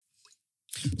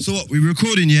So what, we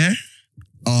recording, yeah?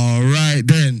 All right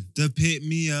then. To pick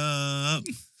me up.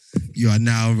 You are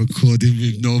now recording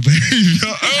with no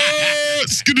behavior.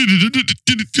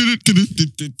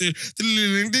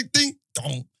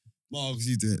 Marks,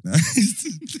 you do it now.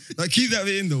 Like, keep that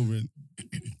bit in though, man.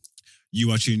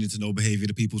 You are tuning into No Behavior,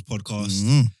 the People's Podcast.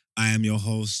 Mm-hmm. I am your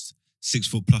host, 6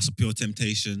 foot plus of pure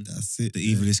temptation. That's it. The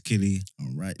evilest killie.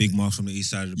 All right. Big Mark from the east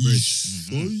side of the bridge.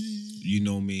 Mm-hmm. You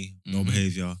know me. No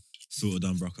behavior. Sort of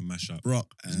done Brock and mash up. Brock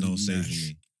There's and no saving Nash.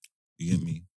 me. You get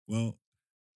me? Well,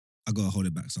 I gotta hold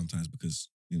it back sometimes because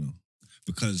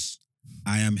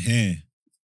I am here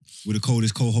with the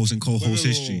coldest co-host in co-host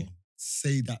history.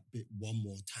 Say that bit one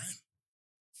more time.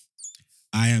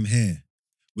 I am here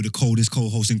with the coldest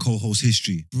co-host in co-host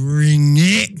history. Bring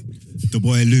it. The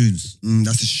boy Loons.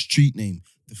 That's a street name.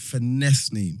 The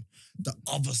finesse name. The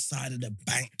other side of the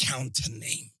bank counter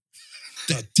name.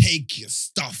 The take your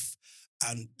stuff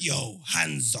and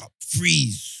hands up,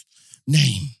 freeze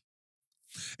name.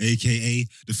 AKA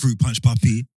the Fruit Punch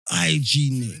Puppy.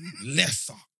 IG name.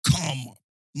 Lesser, calmer,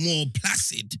 more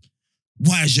placid.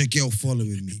 Why is your girl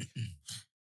following me?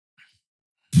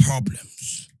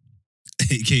 Problems.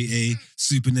 AKA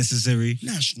Super Necessary.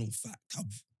 National fact.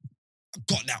 I've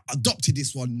got that. Adopted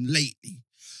this one lately.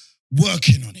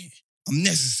 Working on it. I'm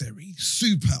necessary.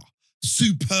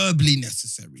 Superbly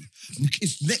necessary.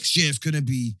 Next year it's going to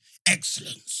be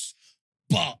excellence.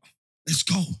 But let's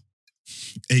go.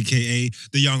 AKA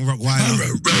the Young Rottweiler.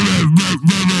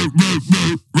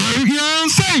 You know what I'm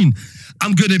saying?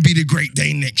 I'm going to be the Great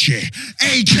Dane next year.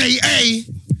 AKA...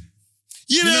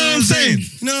 You know what I'm saying?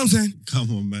 You know what I'm saying?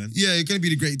 Come on, man. Yeah, you're going to be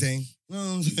the Great Dane. You know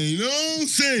what I'm saying? You know what I'm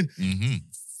saying? Mm-hmm.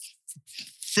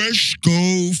 Fresh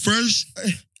go, fresh...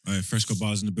 All right, Fresco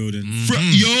Bars in the building.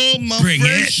 Yo, my Bring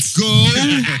fresh it. go.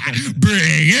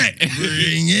 Bring it.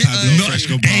 Bring it. Pablo Not-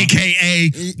 Fresco Bar.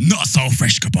 AKA not so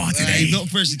fresh bar today. Not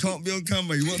fresh, you can't be on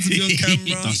camera. You want to be on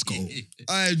camera? That's cool.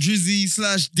 Alright, Drizzy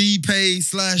 / D-Pay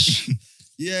 /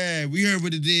 yeah, we heard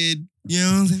what it did. You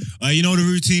know what I'm saying? You know the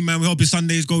routine, man. We hope your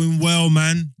Sunday's going well,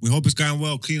 man. We hope it's going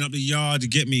well. Clean up the yard,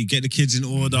 get the kids in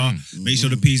order. Make sure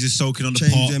the peas is soaking on the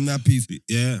Change pot. them nappies.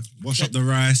 Yeah, wash up the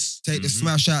rice. Take the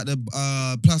smash out the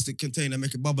plastic container,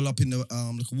 make it bubble up in the like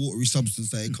a watery substance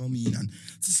that it come in, and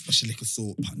it's a special little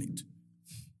salt panicked.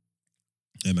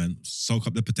 Yeah, man. Soak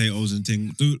up the potatoes and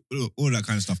thing. Do all that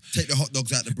kind of stuff. Take the hot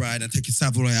dogs out the brine and take your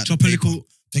Savoy out Chop the a paper. little.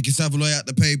 Take your Savoy out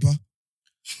the paper.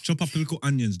 Chop up a little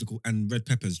onions and red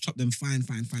peppers. Chop them fine. Add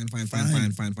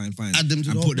them to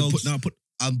And the hot dogs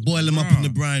and boil them up in the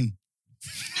brine.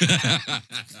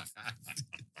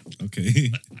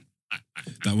 Okay.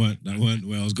 That weren't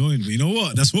where I was going. But you know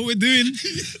what? That's what we're doing.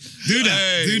 Do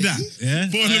that. Yeah.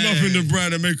 Boil them up in the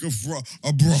brine and make a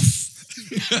broth.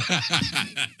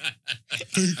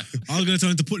 I was going to tell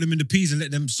him to put them in the peas and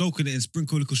let them soak in it and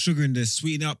sprinkle a little sugar in there,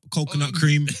 sweeten it up, coconut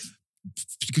cream.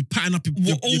 You could pattern up your In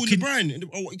the kid- brine? You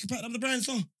can pattern up the brine,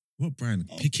 so? What brand?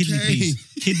 Okay. Kidney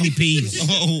peas. Kidney peas.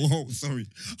 Oh, sorry.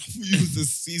 I thought you was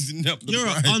just seasoning up the You're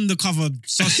brine. an undercover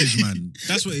sausage, man.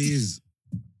 That's what he is.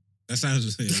 That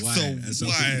sounds why. So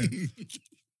why?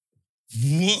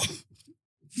 What?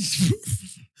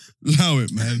 Allow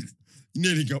it, man. You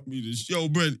nearly got me this. Yo,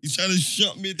 Brent, you trying to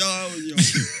shut me down, yo.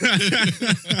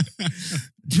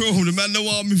 Bro, the man know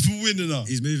what I'm in for winning now.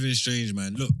 He's moving strange,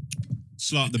 man. Look,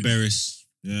 slap the Berris.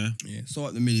 Yeah. Yeah, so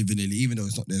at the Milli Vanilli, even though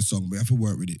it's not their song, but I have to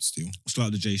work with it still.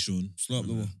 Slap the J. Sean. Slap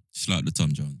the one. Slap the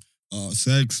Tom John.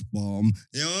 Sex bomb.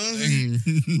 You know what I'm saying?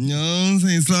 You know what I'm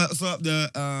saying? Slap the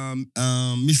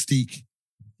Mystique.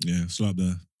 Yeah, slap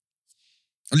the.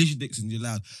 Alicia Dixon, you're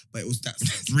loud. But it was that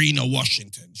Serena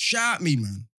Washington. Shout me,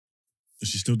 man. Is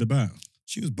she still the bat?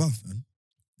 She was buff, man.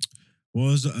 What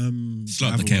was the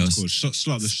Slap the other one's chaos. called?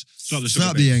 Slap the sugar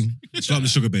Slap the babes. yang. Slap the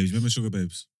sugar babes. Remember sugar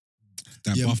babes?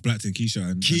 That Yeah. buff black thing, Keisha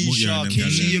and Keisha, Mutya and them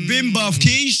guys, yeah. you been buff.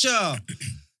 Keisha.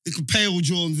 Little pale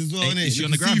Jones as well, Hey, innit? is she on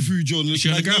the Little gram? See-through Jones. Is she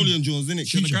on the gram? Magnolia Jones, innit?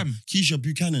 She on the Keisha. gram? Keisha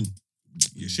Buchanan.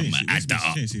 Yeah, she ain't I'ma add that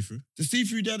up. She ain't see-through. The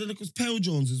see-through dad, look, was pale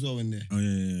Jones as well in there. Oh,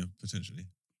 yeah, potentially.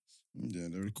 Yeah,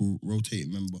 they're a cool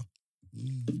rotating member.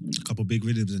 A couple big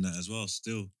rhythms in that as well,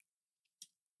 still.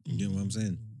 You get what I'm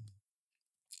saying?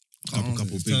 Couple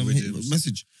It's big time to hit rhythms.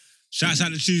 Message. Shouts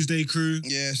out to Tuesday crew.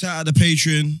 Yeah, shout out the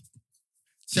Patreon.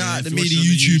 Shout out if the you're media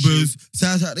watching on the YouTubers.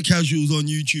 Shout out the casuals on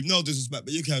YouTube. No disrespect,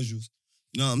 but you're casuals.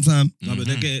 You know what I'm saying? No, but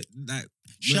they get like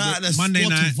Shout out the Monday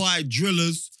night. Spotify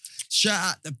drillers. Shout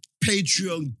out the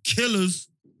Patreon killers.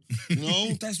 You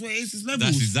know, that's what it is. It's levels.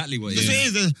 That's exactly what it That's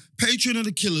is. what it is. The Patreon of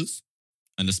the killers,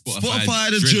 And the Spotify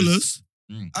the drillers,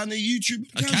 Mm. and the YouTube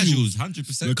Casuals,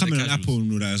 100%. We're coming on casuals. Apple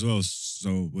and all that as well,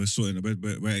 so we're sorting.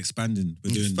 We're expanding.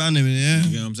 We're doing. Expanding it, yeah.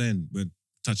 You get what I'm saying? We're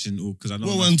touching all because I know.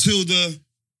 Well, until the.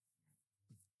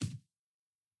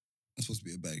 That's supposed to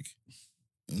be a bag. You know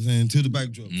what I'm saying? Until the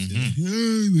bag drops.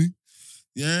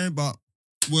 Yeah, but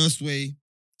worst way,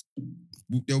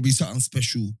 there'll be something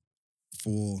special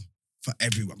for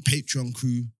everyone. Patreon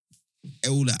crew,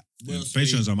 all that. Yeah, Worst way-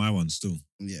 Patreons are my ones still.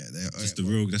 Yeah, they're That's the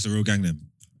real gang them.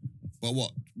 But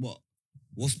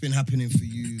what's been happening for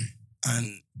you and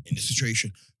in the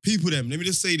situation? People them, let me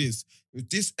just say this.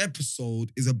 This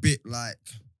episode is a bit like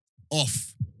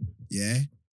off. Yeah?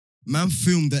 Man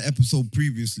filmed the episode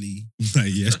previously.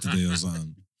 Like yesterday or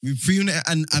something. We filmed it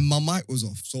and my mic was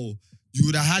off. So you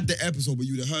would have had the episode, but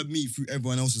you would have heard me through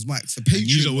everyone else's mics. The And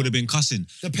you Patreon would have been cussing.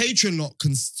 the Patreon lot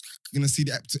gonna see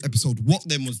the episode. What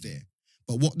them was there.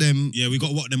 But what them Yeah, we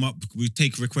got what them up. We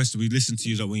take requests. We listen to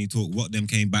you like when you talk. What them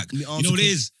came back. We You know answer what it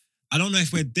is? I don't know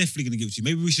if we're definitely gonna give it to you.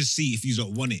 Maybe we should see if you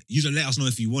don't want it. You don't let us know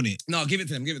if you want it. No, give it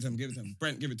to them. Brent,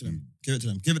 give it to them. Give it to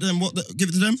them. Give it to them. Give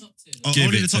it to them? Oh, Give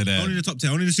only it the to top. them. Only the top 10.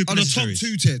 Only the super Oh, the top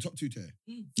necessaries. top two tier.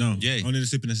 No, Yeah. only the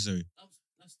super necessary.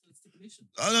 That's the stipulation.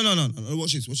 Oh, no.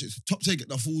 Watch this. Top tier get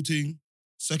the full thing.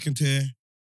 Second tier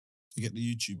to get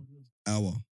the YouTube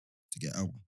hour. To get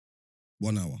hour.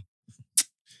 1 hour.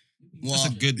 That's a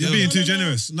good You're deal. being too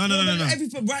generous. No.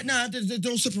 Everything right now, there's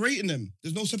no separating them.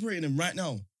 There's no separating them right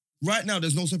now. Right now,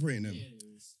 there's no separating them.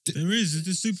 There is. It's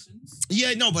the super.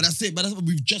 Yeah, no, but that's it. But that's what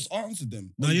we've just answered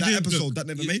them. No, On you that did. episode Look, that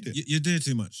never you- made it. You're doing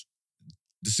too much.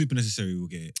 The super necessary will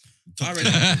get it. I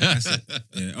reckon. That's it.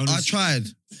 Yeah, only I tried.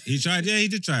 He tried. Yeah, he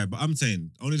did try. But I'm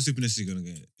saying only the super necessary gonna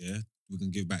get it. Yeah, we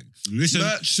can give back. Listen,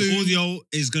 Merch the soon. audio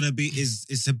is gonna be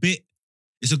it's a bit.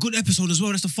 It's a good episode as well.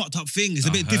 That's the fucked up thing. It's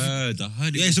a bit difficult. I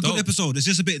heard it. Yeah, was it's a good dope. episode. It's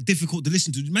just a bit difficult to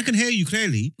listen to. Man can hear you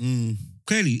clearly.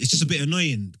 Clearly, it's just a bit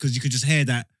annoying because you can just hear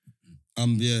that.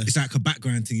 Yeah. It's like a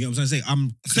background thing. You know what I'm saying?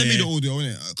 I'm Send me clear. the audio,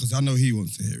 innit? Because I know he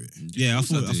wants to hear it. Yeah, I Of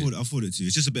course thought do. it to you.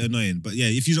 It's just a bit annoying. But yeah,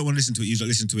 if you don't want to listen to it, you don't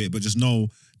listen to it. But just know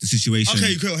the situation.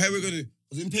 Okay, cool. Here we're gonna.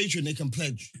 Because in Patreon they can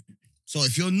pledge. So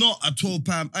if you're not a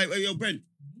 £12, hey, yo, Brent.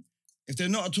 If they're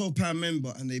not a £12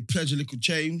 member and they pledge a little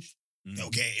change, they'll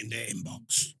get it in their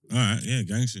inbox. All right, yeah,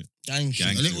 gang shit. Gang shit.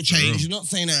 Gang A little shit, for change. real. You're not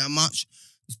saying that much.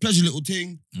 Just pledge a little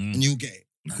thing and you'll get it.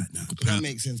 That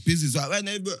makes sense. Business like right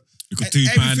now, but You got £2.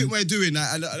 everything we're doing,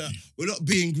 we're not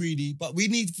being greedy, but we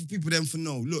need for people them to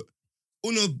know. Look,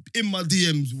 in my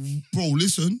DMs, bro,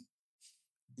 listen.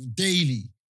 Daily,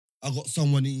 I got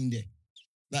someone in there.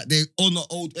 Like they're on the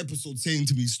old episode saying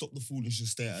to me, "Stop the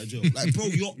foolishness, stay out of jail." Like, bro,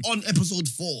 you're on episode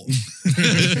 4.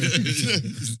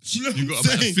 You know You what got I'm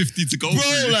about saying? 50 to go Bro,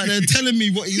 through. like they're telling me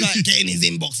what he's like, getting his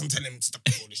inbox and telling him stop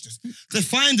the foolishness. They're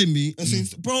finding me and saying,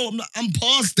 "Bro, I'm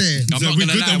past there." I'm So not we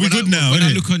gonna good- lie. we When, good now, when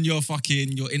I innit? look on your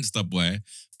Insta, boy,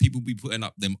 people be putting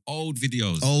up them old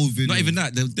videos. Old video. Not even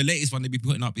that. The latest one they be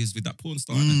putting up is with that porn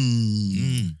star.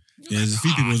 Yeah, there's a few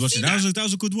people who was watching. That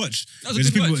was a good watch. That was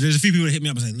a good watch. There's a few people that hit me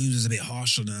up and saying, "Lose is a bit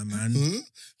harsh on her, man. Huh?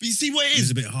 But you see what it It's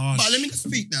is? a bit harsh." But let me just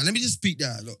speak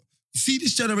now. Look, you see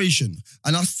this generation,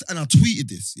 and I tweeted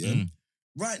this. Yeah,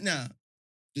 right now,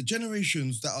 the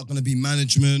generations that are going to be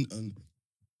management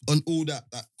and all that.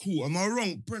 Cool. Am I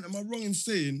wrong, Brent? Am I wrong in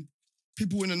saying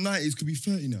people in the 90s could be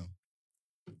 30 now?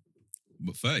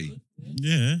 But 30?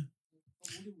 Yeah.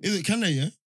 Is it? Can they? Yeah,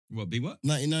 What, be what?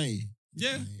 1990.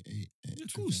 Yeah. 98, Yeah,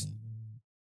 of course.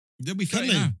 They'll be Can 30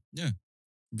 they? now. Yeah.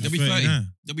 They'll be 30.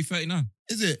 They'll be 30 now.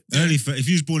 Is it? Early. If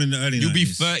you was born in the early 90s. You'll be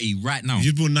 30 right now. If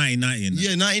you was born 1990. and that.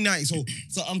 Yeah, 1990.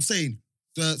 So I'm saying,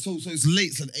 so it's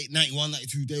late, so 91,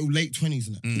 92, they're all late 20s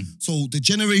and that. So the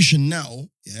generation now,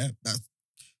 yeah,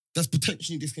 that's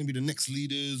potentially this can be the next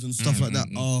leaders and stuff like that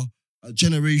are a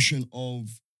generation of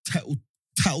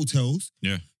tattletales.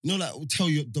 Yeah. You know, like will tell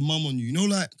you the mum on you. You know,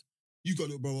 like you got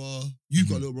a little brother, you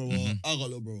got a little brother, I got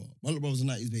a little brother. My little brother's a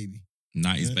 90s baby.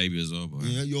 90s Yeah. baby as well, boy.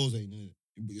 Yeah, yours ain't, innit?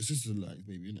 But your sister's a 90s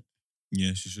baby, innit?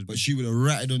 Yeah, she should. But Be. she would have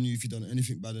ratted on you if you done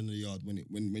anything bad in the yard when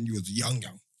you was young.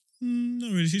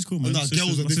 Not really. She's cool, man. No, My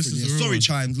girls are my different. sister's Yeah. a real Sorry, one.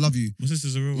 Chimes, love you. My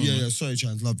sister's a real one. Yeah, man. yeah, sorry,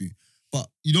 Chance, love you. But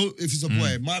you know, if it's a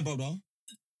boy, my brother,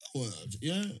 well,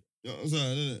 yeah,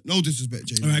 no disrespect,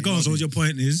 Jay. All right, go on. So what your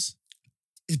point is?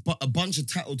 It's but a bunch of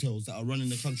tattletales that are running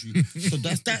the country. So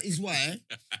that is why.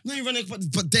 No, you running,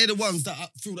 but they're the ones that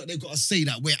feel that they've got to say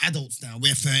that we're adults now.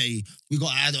 We're 30. We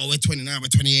got adult. We're 29. We're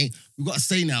 28. We got to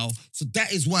say now. So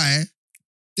that is why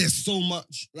there's so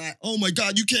much like, oh my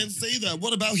God, you can't say that.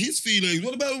 What about his feelings?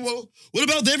 What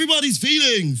about everybody's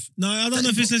feelings? No, I don't know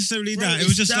if it's necessarily Bro, that. It it's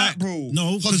was just that, like, bro.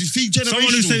 no, Because you see,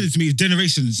 someone who said it to me is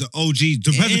Generations, the OG.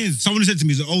 Someone who said to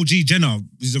me is the OG Jenner.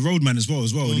 He's a roadman as well.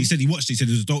 And he said he watched it. He said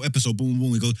it was a dope episode. Boom,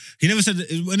 boom. He goes, he never said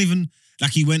it wasn't even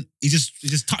like he just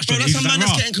touched Bro, on it. that's He a was man like,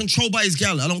 that's "Rah." getting controlled by his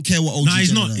gal. I don't care what OG Nah, he's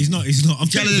Jenner not. does. He's not. He's not. I'm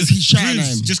Gal telling you, is, he's shouting at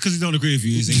dudes, him. just because he don't agree with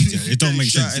you, he's an idiot. It don't make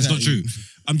sense. It's not true.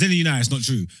 I'm telling you now, it's not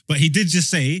true. But he did just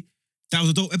say that was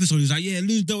a dope episode. He was like, yeah,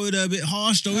 Lou's dealt with her a bit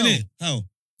harsh though, innit? How?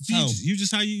 You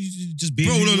just how you just being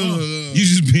Bro, who you no. are. You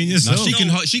just being Nah,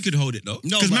 yourself. she could hold it though.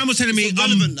 No, Because but man was telling me, it's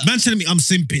irrelevant, that. man's telling me I'm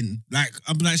simping. Like,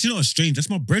 I'm like, she's not a stranger. That's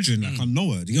my brethren. Like, I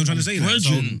know her. You know what I'm trying to say? Like, so,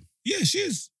 Brethren? yeah, she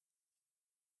is.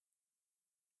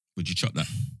 Would you chop that?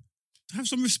 Have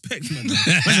some respect, man.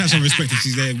 Let's have some respect if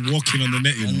she's there walking on the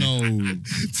net, you I know. know.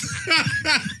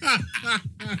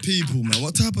 People, man,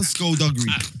 what type of skullduggery?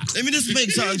 Let me just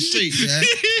make something straight, yeah?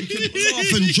 You can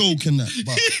laugh and joke and that,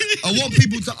 but I want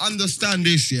people to understand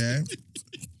this, yeah?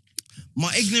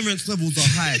 My ignorance levels are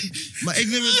high. My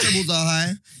ignorance levels are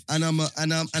high,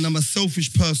 and I'm a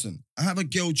selfish person. I have a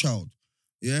girl child,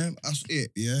 yeah? That's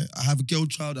it, yeah? I have a girl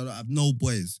child, I don't have no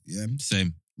boys, yeah?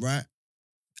 Same. Right?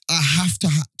 I have to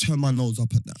turn my nose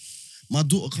up at that. My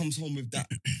daughter comes home with that.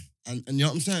 And you know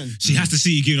what I'm saying? She has to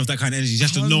see you giving off that kind of energy. She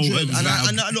has to know 100.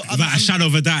 without a shadow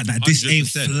of a doubt that this ain't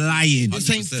 100%. flying. This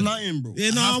ain't 100%. flying, bro. Yeah,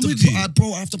 no, I have I'm to with put- you.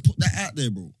 I have to put that out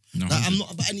there, bro. No, Like, I'm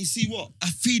not, and you see what? I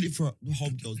feel it for the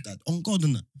homegirl's dad. On God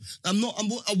and that.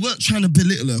 I weren't trying to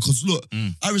belittle her, because look,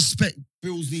 I respect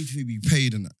bills need to be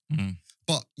paid and that.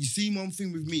 But you see one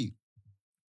thing with me,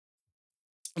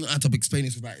 I don't have to explain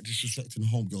this without disrespecting the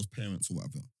homegirl's parents or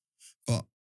whatever, but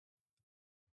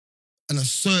an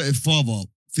assertive father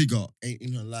figure ain't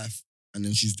in her life, and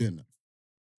then she's doing that.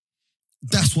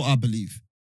 That's what I believe.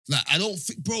 Like, I don't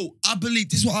think, bro, I believe,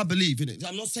 this is what I believe, innit?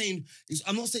 I'm not saying,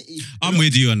 I'm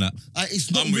with you on that.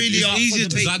 it's not I'm with really you. up It's for easier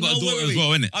debate. because I got a No, daughter wait, as wait. well,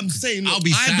 innit? I'm saying, I'll look,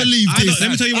 be I sad. believe I this. don't-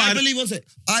 let me tell you why I believe, one sec.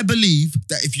 I believe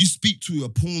that if you speak to a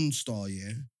porn star,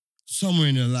 yeah, somewhere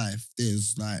in your life,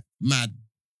 there's like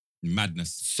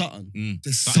Madness. something.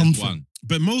 There's Something's something. wrong.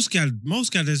 But most gal,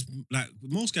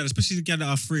 especially the gal that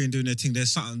are free and doing their thing,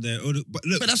 there's something there. But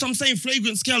look, But that's what I'm saying,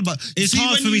 flagrant scale. But it's see,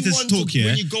 hard when for me you to want talk, yeah,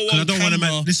 when you go because I on don't want to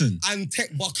camera listen. and tech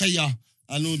bakaya,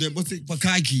 I know that, what's it,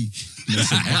 bakaiki?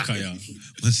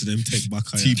 What's them take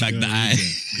bakaya? Teabag the eye.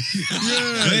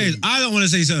 But yeah, I don't want to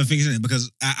say certain things in it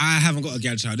because I haven't got a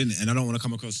gal child in it, and I don't want to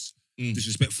come across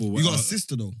disrespectful. You got a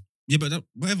sister though. Yeah, but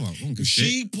whatever. I don't give a If shit.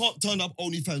 she turned up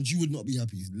OnlyFans, you would not be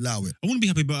happy. Allow it. I wouldn't be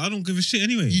happy, but I don't give a shit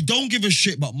anyway. You don't give a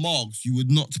shit about Marks, you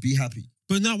would not be happy.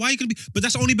 But now, why are you gonna be? But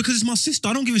that's only because it's my sister.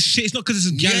 I don't give a shit. It's not because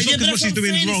it's a gal. It's not because what she's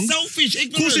doing is wrong. It's selfish,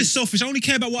 ignorant. Of course it's selfish. I only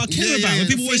care about what I care Yeah, about. yeah, When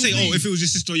people the always say, same as oh, me. if it was your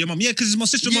sister or your mum. Yeah, because it's my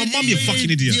sister or my Yeah, mum, yeah, you yeah, fucking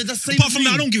yeah. idiot. Yeah, that's same Apart as from that,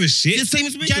 me. I don't give a shit. Yeah, same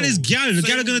as me, Gal is bro. gal. The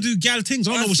gal are Same- gonna do gal things.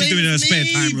 I don't know what she's Same doing in her as spare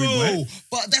me, time, rude boy.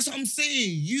 But that's what I'm saying.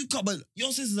 You can't, but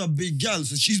your sister's a big gal,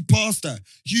 so she's past that.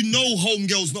 You know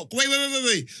homegirl's not,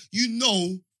 wait. You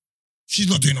know she's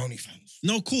not doing OnlyFans.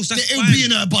 No, of course, that's It'll fine. be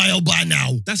in her bio by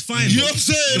now. That's fine. You know what I'm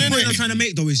saying, The point innit? I'm trying to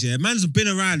make though is, yeah, man's been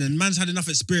around and man's had enough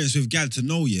experience with gal to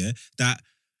know, yeah, that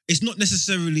it's not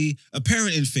necessarily a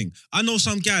parenting thing. I know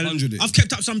some gal. 100 I've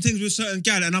kept up some things with certain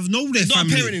gal, and I've known their It's not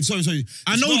family. parenting, sorry.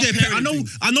 I It's know not their. parenting.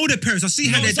 I know their parents. I see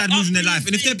how No, their it's dad an moves in their life,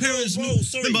 upbringing and if their thing, parents, bro,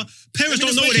 sorry. remember, parents Let don't me know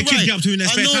just what make their it kids right. get up to in their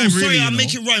I spare know, time. Really, sorry, you I know?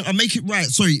 make it right. I make it right.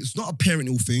 Sorry, it's not a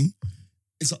parental thing.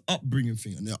 It's an upbringing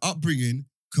thing, and their upbringing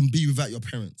can be without your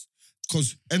parents.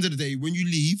 Because end of the day, when you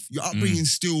leave, your upbringing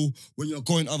still when you're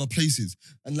going other places,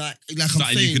 and like I'm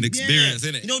Something saying, you can experience,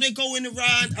 yeah, innit? You know, they're going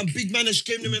around, and big man is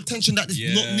giving them attention that is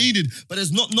Yeah. not needed, but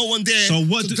there's not no one there So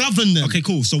what to do- govern them. Okay,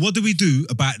 cool. So what do we do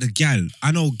about the gal?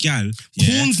 I know gal. Yeah,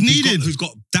 Porn's who's needed. who's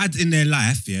got dad in their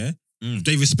life, yeah?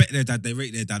 They respect their dad, they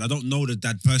rate their dad. I don't know the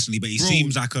dad personally, but he Bro.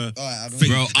 seems like a All right, I don't thing.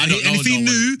 Bro, I And don't and know if he no one.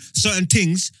 knew certain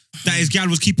things that his gal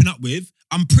was keeping up with,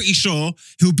 I'm pretty sure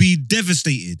he'll be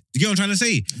devastated. You get what I'm trying to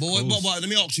say? But let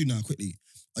me ask you now quickly.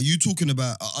 Are you talking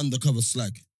about an undercover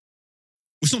slag?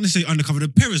 It's not necessarily undercover. The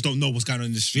parents don't know what's going on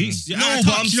in the streets. Yeah, No, I but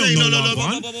touch, I'm you don't saying, know no, that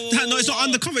one. No, it's not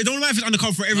undercover. It don't matter if it's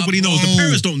undercover for everybody knows. The bro.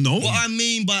 parents don't know. What I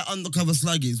mean by undercover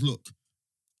slag is, look,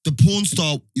 the porn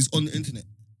star is on the internet.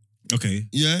 Okay.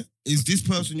 Yeah? Is this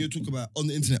person you're talking about on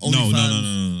the internet? No.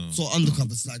 OnlyFans? So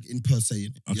undercover slag in per se.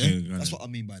 innit? Okay, Yeah? got That's it. what I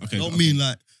mean by that. Okay, I don't okay. mean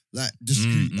like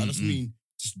discreet. I just mm. mean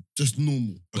just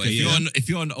normal. But Okay, if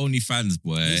you're on OnlyFans,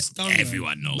 boy, It's done, man.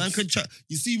 everyone knows. Man can chat.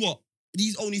 You see what?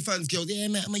 These OnlyFans girls, yeah,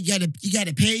 man, you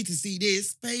gotta pay to see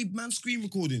this. Babe, man, screen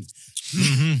recording.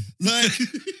 Like,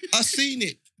 I seen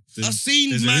it. I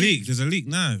seen There's man. a leak. There's a leak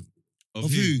now.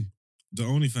 Of who? The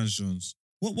OnlyFans Jones.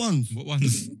 What ones? What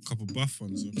ones? Couple buff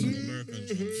ones. American.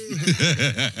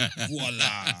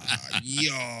 Voila.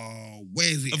 Yo, where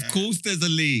is it? Of at? course, there's a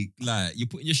leak. Like you're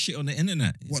putting your shit on the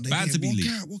internet. It's What, they bad get to be walk leaked.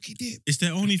 out, walkie dip. It's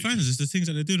their OnlyFans. It's the things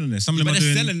that they're doing on there. Some of them But are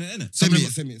they're doing. selling it, innit? Send me of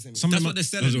it, send me it, send me it. Some That's of them what they're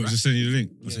selling, I was right? just sending you the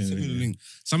link. Yeah, send me the link.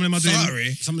 Some of them are doing. Sorry.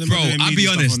 Some of them Bro, are doing I'll be media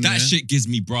stuff honest. on That there. shit gives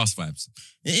me brass vibes.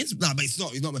 It is, nah, but it's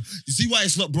not. It's not. You see why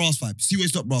it's not brass vibe? You see why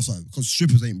it's not brass vibe? Because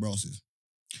strippers ain't brasses.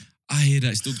 I hear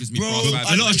that. It still gives me Bro, brass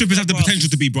vibes. A lot of strippers have the potential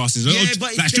to be brasses. A lot Yeah, of-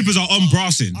 but like it's strippers are on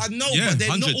brassing. I know, Yeah, but they're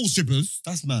 100. not all strippers.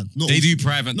 That's mad. Not They all, do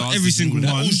private Not dances. every single and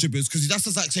all not one. all strippers, because that's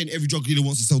just like saying every drug dealer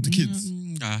wants to sell to that. kids.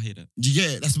 I hear that. Do you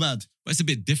get it? That's mad. But it's a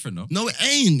bit different, though. No, it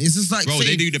ain't. It's just like Bro, saying,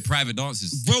 they do the private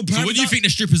dances. Bro, So private what do you dan- think the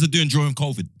strippers are doing during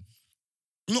COVID?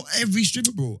 Not every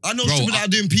stripper, bro. I know Bro, strippers that are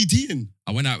doing PTing.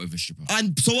 I went out with a stripper.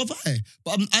 And so have I.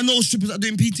 But I know strippers that are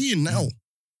doing PTing now.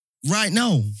 Right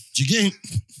now. Do you get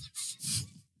it?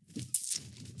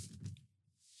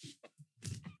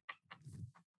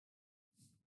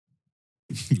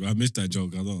 I missed that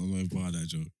joke. I don't know if I had that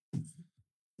joke.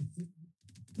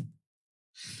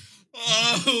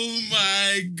 Oh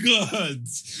my god!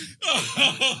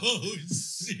 Oh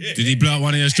shit! Did he blow out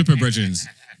one of your stripper brethren?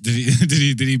 Did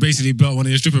he basically blow out one of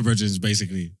your stripper brethren?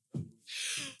 Basically,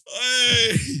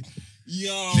 Hey,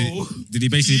 yo! did he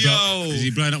basically Yo. blow? Did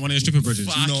he blow out one of your stripper brethren?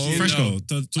 Fucking Fresco. no.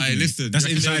 Talk to Hey, me. listen, That's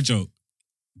do an you reckon inside joke.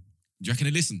 Do you reckon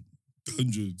they listen?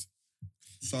 100.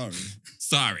 Sorry.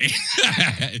 Sorry.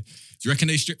 Do you reckon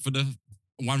they strip for the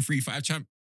 135 champ?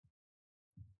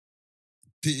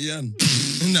 PTN.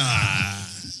 Nah.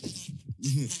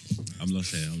 I'm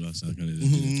lost here. I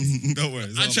can't Don't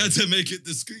worry. I tried to make it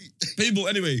discreet. People,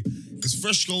 anyway, it's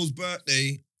Fresco's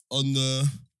birthday on the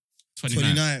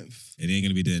 29. 29th. It ain't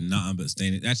gonna be doing nothing but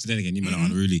staying. Actually, then again, you might not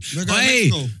really. We're going to Hey!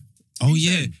 Mexico. Oh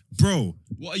yeah, bro.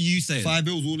 What are you saying? 5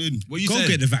 bills all in. What are you Go saying?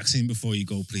 get the vaccine before you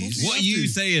go, please. What are you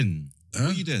saying? Huh?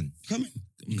 What are you doing? Coming.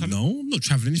 No, I'm not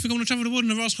traveling. You think I'm gonna travel the world in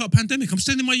the last part pandemic? I'm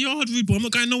staying in my yard, rude boy. I'm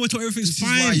not going nowhere till everything's This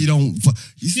fine. is why you don't.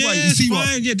 This is why you Yes, see fine.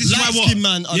 what? Yeah, this is why what? Light-skinned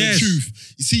man are Yes. the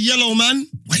truth. You see yellow man?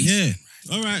 Yeah.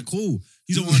 All right, cool.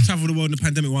 You don't want to travel the world in the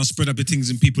pandemic, want to spread up your things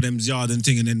in people them's yard and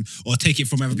thing, and then or take it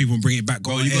from other people and bring it back.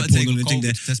 Go Bro, on you gotta airport take a and all the thing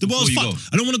there. COVID test The world's before you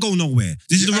fucked. I don't want to go nowhere.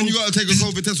 This is the wrong. And you got to take a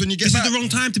COVID test when you get This back. is the wrong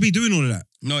time to be doing all of that.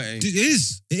 No, it ain't. It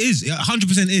is. It is. It 100%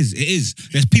 is. It is.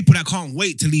 There's people that can't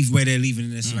wait to leave where they're leaving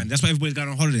in this man. That's why everybody's going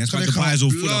on holiday. That's why Because they Dubai's all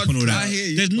can't full up and all blood that. clot. I hear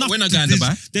you. There's But enough. we're not going to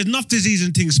Dubai. There's enough disease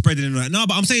and things spreading and all that. No,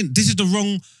 but I'm saying this is the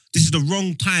wrong. This is the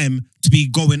wrong time to be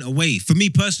going away. For me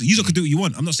personally, you can do what you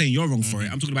want. I'm not saying you're wrong for it.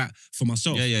 I'm talking about for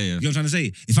myself. Yeah, yeah, yeah. You know what I'm trying to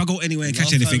say? If I go anywhere and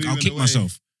catch Last time anything, we I'll went kick away.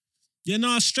 myself. Yeah,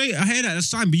 no, straight. I hear that. That's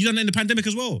fine. But you done it in the pandemic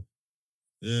as well.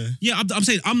 Yeah. Yeah, I'm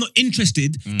saying I'm not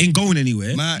interested in going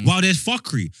anywhere Man. while there's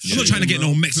fuckery. I'm not trying to get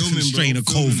no Mexican Filming, bro. strain of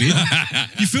Filming.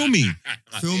 COVID. You feel me?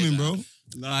 Filming, bro.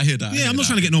 No, I hear that. Yeah, I'm not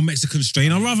trying to get no Mexican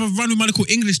strain. I'd rather run with my little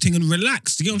English thing and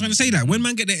relax. You get what I'm trying to say? That when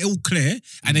man get their ill clear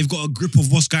and they've got a grip of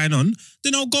what's going on,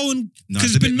 then I'll go and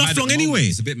because it's been not long anyway.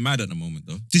 It's a bit mad at the moment,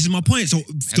 though. This is my point. So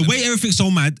the way everything's so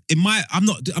mad, I'm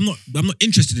not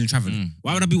interested in traveling.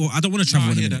 Why would I be? I don't want to travel.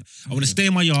 No, I in a hear minute. that. I want to stay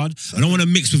in my yard. I don't want to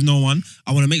mix with no one.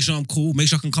 I want to make sure I'm cool. Make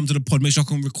sure I can come to the pod. Make sure I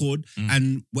can record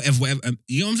and whatever.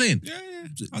 You know what I'm saying? Yeah.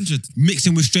 100.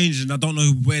 Mixing with strangers and I don't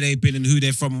know where they've been and who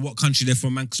they're from and what country they're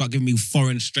from, man, start giving me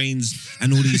foreign strains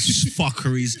and all these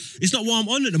fuckeries. It's not what I'm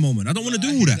on at the moment. I don't want to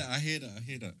do all that. I hear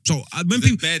that. So when There's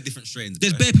people, bare different strains.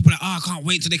 there's bare people like, I can't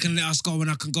wait till they can let us go and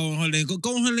I can go on holiday. Go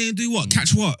on holiday and do what?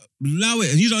 Catch what? Allow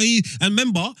it. And you don't. And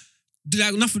remember,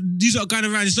 like nothing. These are going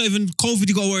around. It's not even COVID.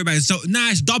 You got to worry about it. So now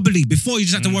it's doubly. Before you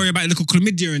just have to worry about a little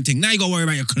chlamydia and thing. Now you got to worry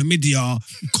about your chlamydia,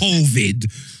 COVID.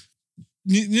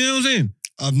 You know what I'm saying?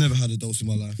 I've never had a dose in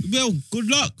my life. Well, good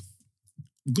luck.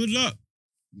 Good luck.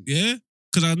 Yeah?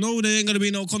 Because I know there ain't going to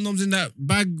be no condoms in that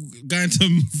bag going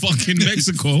to fucking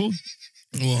Mexico.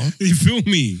 What? You feel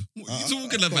me? What are you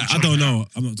talking about? I don't know.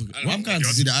 I'm not talking. I'm going to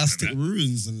see the Aztec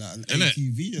ruins and that, and Innit?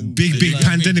 ATV and Big like,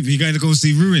 pandemic. You're going to go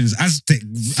see ruins. Aztec.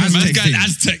 Man's going thing.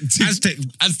 Aztec.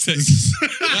 Aztec.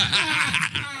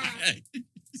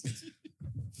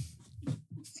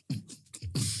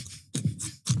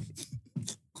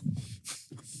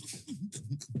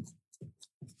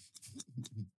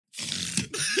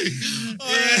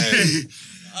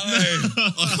 Hey,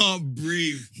 I can't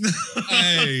breathe.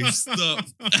 Hey, stop.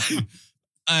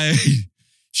 Hey,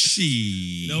 she.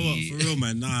 You know what? For real,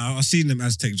 man. Nah, I've seen them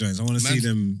Aztec joints. I want to see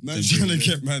them. Man trying to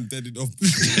get man deaded off.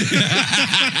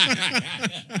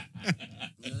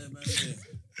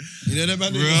 You know that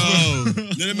man? Bro.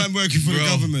 You know that man working for the Bro.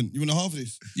 government? You want to half of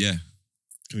this? Yeah.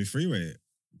 Can we freeway it?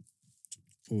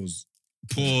 Pause.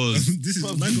 Pause. This is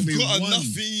Bro, man gonna be got one.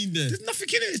 nothing in there. There's nothing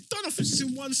in it. It's done off. It's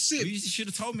in one sip. You should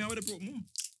have told me. I would have brought more.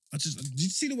 Did you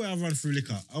see the way I run through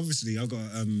liquor? Obviously, I got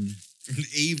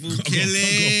Evil I got-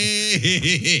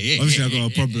 killing. obviously I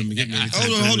got a problem. Get me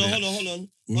Hold on.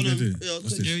 What we gonna do? Yeah,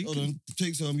 What's this? hold on.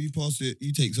 Take some. You pass it.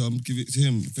 You take some. Give it to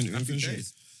him. Finish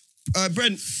it.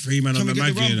 Brent. 3 men Can on we the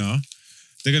get the Maggie, you know.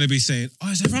 They're gonna be saying,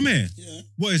 "Oh, is there rum here? Yeah.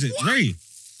 What is it? Ray?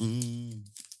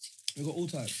 We got all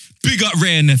types. Big up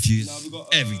Rare Nephews. Now we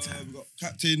got Every time. We got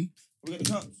Captain. We got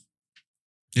the cups.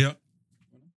 Yeah.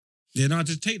 Yeah, no,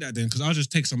 just take that then, because I'll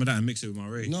just take some of that and mix it with my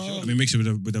Ray. No. I mean, mix it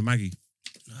with the Maggie.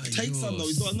 Take some though.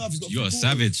 He's got enough. He's got You're a 3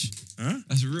 savage. Huh?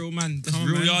 That's real, man. That's Come on,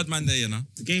 real man. yard man there, you know.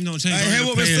 The game don't change. Hey, only hear the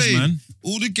what we're players, saying? man.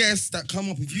 All the guests that come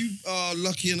up, if you are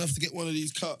lucky enough to get one of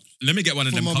these cups Let me get one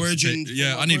of for them my cups. virgin.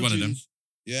 Yeah, I need one of them.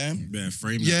 Yeah. Yeah,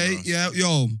 frame that. Yeah, bro.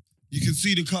 yo. You can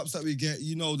see the cups that we get.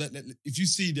 You know that if you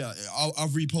see that,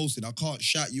 I've reposted. I can't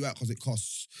shout you out because it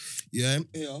costs. Yeah.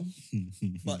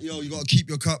 But yo, you gotta keep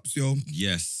your cups, yo.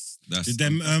 Yes. That's Did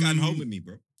them, that's going home with me,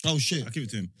 bro. Oh shit. I'll give it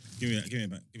to him. Give me it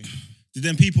back. Give me. Did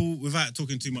them people, without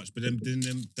talking too much, but then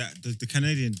the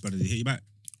Canadian brother, did he hit you back?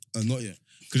 Not yet.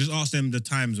 Could just ask them the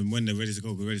times and when they're ready to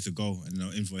go, and then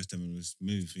I'll invoice them and just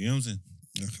move. You know what I'm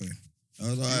saying? Okay.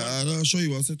 I'll show you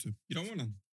what I said to him. You don't want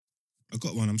them? I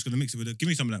got one. I'm just gonna mix it with it. Give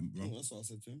me some of that, bro. That's what I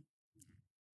said to him.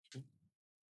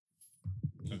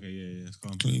 Okay, yeah, that's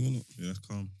calm. Clean, innit? Yeah, that's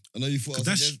calm. I know you thought I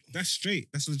 'Cause said that's straight.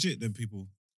 That's legit. Them people.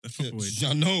 That's proper way.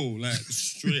 I know, like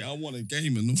straight. I want a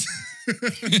game and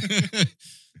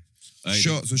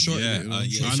shot. So shot. Yeah, it, you know?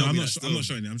 yeah. I show know, I'm me not. that I'm not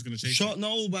still. showing it. I'm just gonna chase. Shot.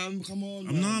 No, man. Come on.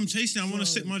 I'm man. I'm chasing. I want to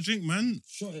sip my drink, man.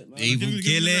 Shot it, man. Evil Give me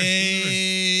killing.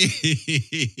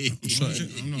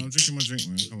 I'm drinking my drink,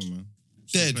 man. Come on, man.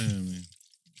 Stop Dead. playing with me.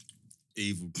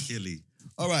 Evil killing.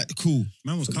 All right, cool.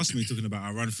 Man was cussing me talking about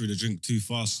I run through the drink too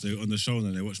fast on the show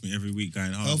and they watch me every week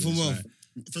going hard. Health and It's wealth. like,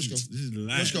 Fresh go. This is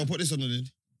life. Fresh go. Put this on the lid.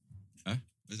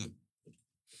 Where's that?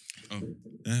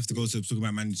 I have to go to talk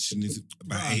about man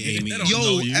about Bruh, 8 they a.m. don't meeting.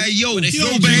 know you. Yo, But they yo,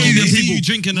 still behavior they see people. you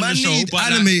drinking on Man the show, need but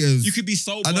like, animators. you could be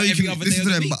sober I know you every can other listen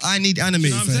day to of the them, week. but I need You know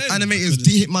animators. what I'm saying? Animators,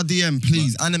 hit my DM,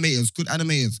 please. Animators, good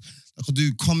animators. I could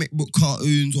do comic book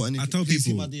cartoons or anything. I tell Please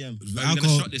hit people, my DM. Are we gonna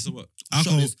alcohol, shot this or what? Shot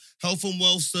alcohol, this. Health and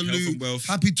wealth salute. Health and wealth.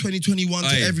 Happy 2021 to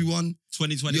Aye. everyone.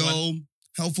 2021. Yo,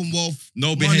 health and wealth. No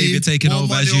money, behaviour taking more over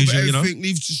money as usual, you know. everything.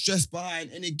 Leave the stress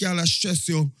behind. Any gal that stress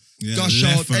you, yeah, dash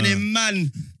left out. her. Any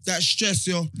man that stress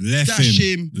you, Left dash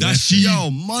him. him. Dash Dash him. yo,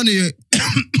 money.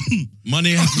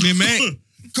 Money has me, mate.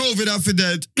 COVID after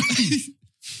dead.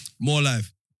 More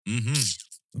life.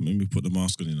 Mm-hmm. Let me put the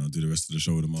mask on, you know, do the rest of the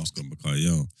show with the mask on because,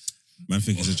 yo, man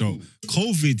think it's a joke.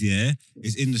 COVID, yeah,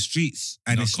 is in the streets.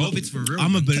 And No, it's COVID's not, for real,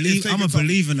 I'm a man.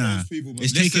 believer now.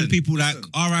 It's Listen, taking people like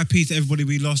RIP to everybody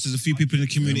we lost. There's a few people in the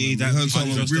community Yeah, man, that we heard recently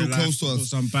someone lost real their close to life.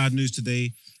 us. Got some bad news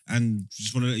today. And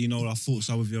just want to let you know our thoughts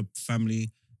are with your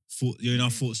family. You're in our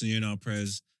thoughts and you're in our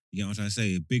prayers. You get what I'm trying to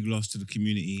say? A big loss to the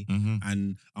community. Mm-hmm.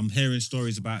 And I'm hearing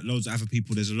stories about loads of other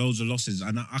people. There's loads of losses.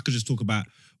 And I could just talk about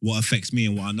what affects me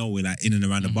and what I know with like in and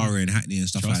around the borough and Hackney and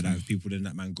stuff Trust like me. that. People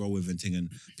that man grow with and thing.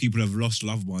 And people have lost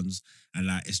loved ones. And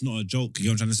like, it's not a joke. You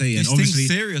know what I'm trying to say? And This obviously,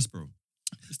 thing's serious, bro.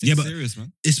 This Yeah, thing's but- serious,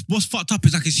 man. it's what's fucked up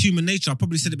is like it's human nature. I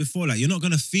probably said it before. Like, you're not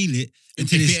going to feel it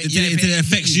until If it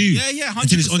affects you. Yeah, yeah, 100%.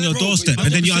 Until it's on your bro, doorstep. but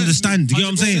And then you 100%. understand. Do you get what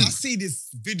I'm saying? I see this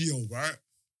video, right?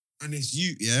 And it's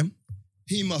you, yeah?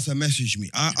 He must have messaged me.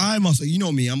 I must have, you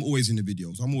know me, I'm always in the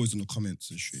videos. I'm always in the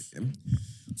comments and shit. Yeah?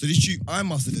 So this you, I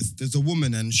must have, there's a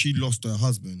woman and she lost her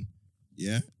husband,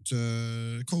 yeah, to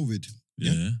COVID.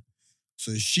 Yeah.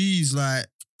 So she's like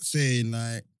saying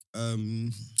like,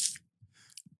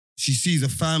 she sees a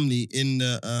family in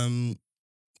the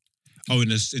Oh, in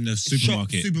the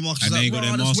supermarket. Supermarket. And She's they like, ain't got their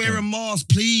 "Bro, mask just wear a on." mask,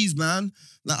 please, man.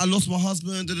 Like, I lost my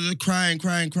husband, crying.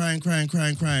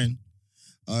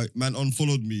 Man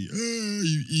unfollowed me.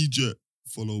 You idiot.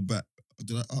 Follow back.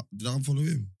 Did I unfollow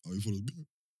him? Oh, he followed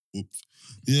me. Oops.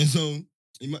 Yeah, so,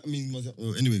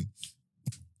 anyway.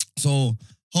 So,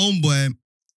 homeboy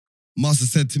must have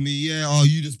said to me, yeah, oh,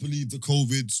 you just believe the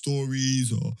COVID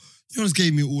stories, or you just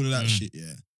gave me all of that shit,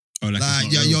 yeah. Oh, like, Like,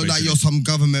 it's yeah, not real, you're like, you're basically. some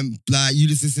government, like, you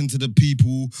just listen to the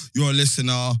people, you're a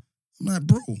listener. I'm like,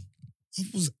 bro, I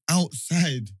was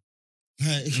outside.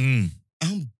 Like,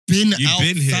 I've been You've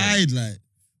outside. been here. Like,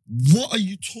 what are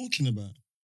you talking about?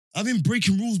 I've been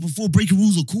breaking rules before. Breaking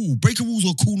rules are cool. Breaking rules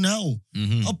are cool now.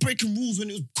 Mm-hmm. I'm breaking rules when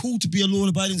it was cool to be a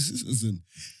law-abiding citizen.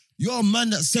 You're a man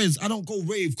that says, I don't go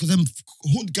rave because them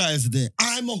hood guys are there.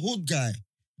 I'm a hood guy.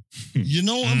 You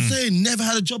know what I'm saying? Never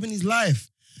had a job in his life.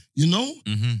 You know?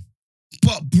 Mm-hmm.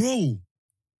 But bro,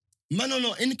 man, I'm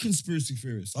not any conspiracy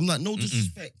theorist. I'm like, no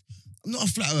disrespect. I'm not a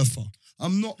flat earther.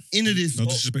 I'm not into this. No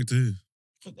disrespect to who?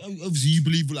 Obviously, you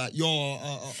believe like,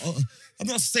 I'm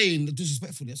not saying the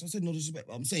disrespectfulness. I said no disrespect,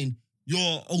 but I'm saying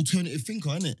you're alternative thinker,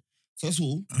 innit? So that's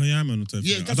all. Oh yeah, I'm on the turf.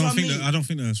 Yeah, I that's don't what I think mean. that. I don't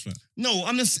think that's flat. No,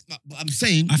 I'm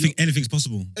saying. I think anything's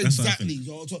possible. That's what I exactly.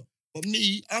 think. But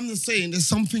me, I'm just saying there's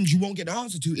some things you won't get the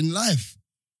answer to in life.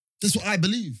 That's what I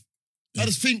believe. Yeah. I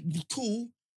just think, cool,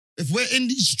 if we're in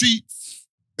these streets,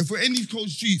 if we're in these cold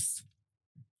streets,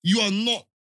 you are not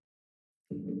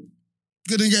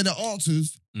gonna get the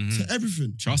answers to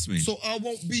everything. Trust me. So I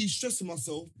won't be stressing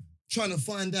myself trying to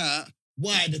find out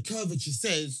why the curvature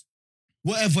says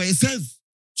whatever it says.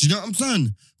 Do you know what I'm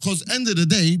saying? Because end of the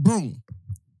day, bro,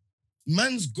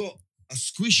 man's got a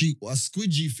squishy or a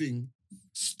squidgy thing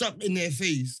stuck in their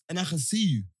face and I can see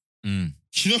you. Mm.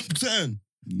 Do you know what I'm saying?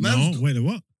 No, wait,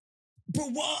 what?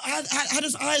 Bro, how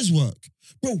does eyes work?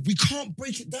 Bro, we can't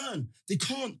break it down. They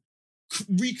can't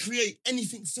recreate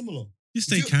anything similar. Yes,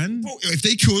 they can. Bro, if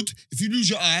they could, if you lose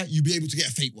your eye, you'd be able to get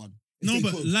a fake one. If No, they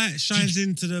but could. light shines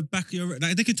into the back of your...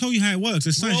 Like, they can tell you how it works.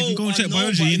 There's science. You can go and I check know,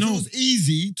 biology, but you if know. it was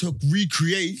easy to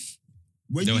recreate,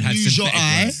 when They you would have lose your synthetic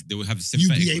eye, ones. They would have you'd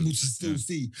synthetic be able to ones. still Yeah.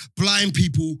 see. Blind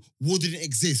people wouldn't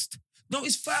exist. No,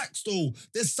 it's facts though.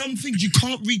 There's some things you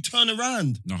can't return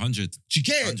around. No, 100. Do you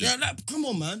get it? 100. Yeah, like, come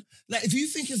on, man. Like, if you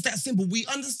think it's that simple, we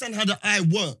understand how the eye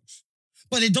works,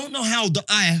 but they don't know how the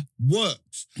eye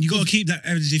works. You got to keep that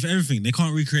energy for everything. They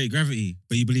can't recreate gravity,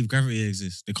 but you believe gravity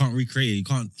exists. They can't recreate it. You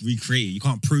can't recreate it. You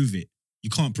can't prove it. You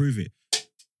can't prove it.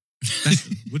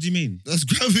 What do you mean? That's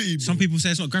gravity. Bro. Some people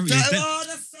say it's not gravity. It's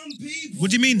That's some people. What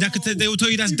do you mean? bro. They will tell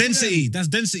you that's People density. That's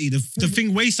density. The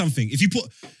thing weighs something. If you put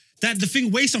the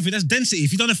thing weighs something, that's density.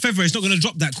 If you done a feather, it's not going to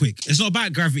drop that quick. It's not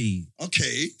about gravity.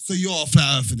 Okay, so you're a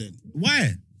flat earther then.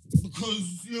 Why?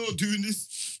 Because you're doing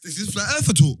this. This is flat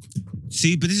earther talk.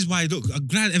 See, but this is why, look, I'm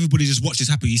glad everybody just watched this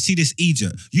happen. You see this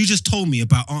Egypt. You just told me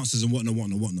about answers and whatnot.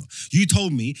 You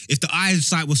told me if the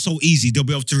eyesight was so easy, they'll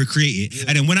be able to recreate it. Yeah.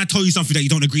 And then when I told you something that you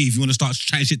don't agree, if you want to start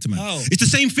chatting shit to man. How? It's the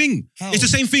same thing. How? It's the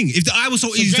same thing. If the eye was so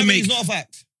So easy to gravity make, is not a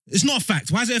fact. it's not a fact.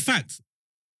 Why is it a fact?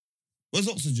 Where's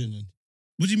oxygen then?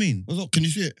 What do you mean? Can you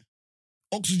see it?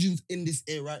 Oxygen's in this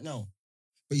air right now.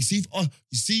 But you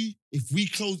see, if we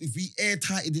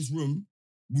airtighten this room,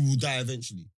 we will die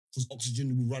eventually because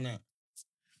oxygen will run out.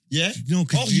 Yeah. No,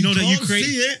 because you know that you can't create.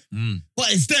 see it, Mm. but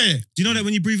it's there. Do you know that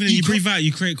when you breathe in and You you breathe out,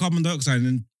 you create carbon dioxide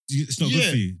and it's not good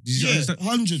for you? Do you Yeah, understand?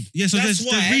 100. Yeah, so That's there's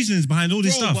why- reasons behind all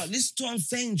this Bro, stuff. but listen to what I'm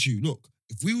saying to you. Look,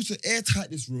 if we were to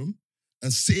airtight this room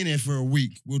and sit in here for a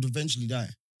week, we would eventually die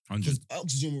 100. because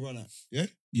oxygen will run out. Yeah.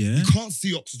 Yeah. You can't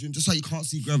see oxygen, just like you can't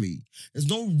see gravity. There's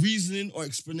no reasoning or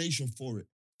explanation for it.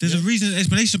 There's a reason,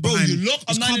 explanation Bro, behind you lock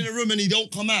a it's man in a room and he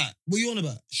don't come out. What are you on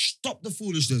about? Stop the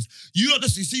foolishness. You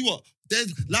see what?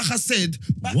 There's, like I said,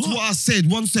 back to what I said,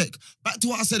 one sec. Back to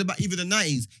what I said about even the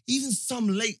 90s. Even some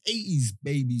late 80s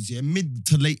babies, yeah, mid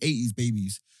to late 80s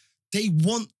babies, they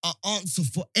want an answer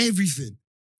for everything.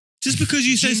 Just because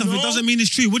you say You something know? doesn't mean it's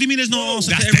true. What do you mean there's no Bro,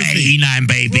 answer to That's the everything? 89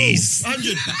 Bro, babies.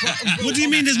 100. Bro, What do you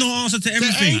mean there's no answer to there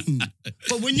everything? ain't.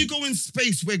 But when you go in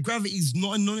space where gravity is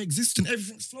non-existent,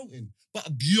 everything's floating. But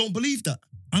you don't believe that.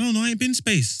 I don't know. I ain't been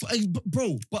space.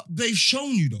 But they've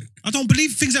shown you though. I don't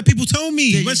believe things that people tell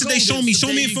me. There When you said go they show then. me? So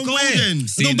Show me there it you from go where? then. I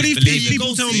Seeing don't is believe believing. things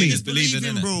people tell Seeing me. is believing,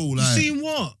 innit? bro. You Like, seeing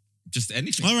what? Just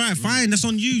anything. All right, fine. That's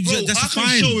on you. bro, That's I can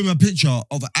fine. show him a picture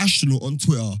of an astronaut on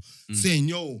Twitter saying,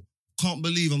 "Yo, can't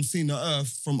believe I'm seeing the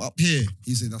Earth from up here."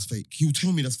 He said that's fake. He'll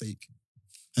tell me that's fake.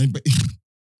 And but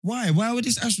why? Why would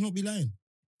this astronaut be lying?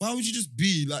 Why would you just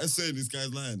be like saying this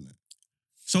guy's lying? Like,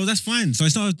 So that's fine. So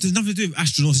there's nothing to do with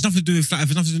astronauts. It's nothing to do with flat earth.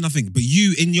 It's nothing to do with nothing. But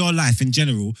you, in your life in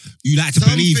general, you like to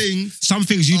believe some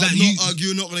things you like.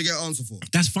 You're not gonna get an answer for.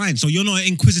 That's fine. So you're not an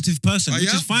inquisitive person, I which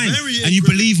am is fine. very And you inquisitive.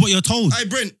 believe what you're told. Hey,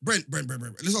 Brent.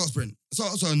 Let's ask Brent.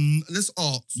 Let's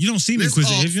ask. You don't seem Let's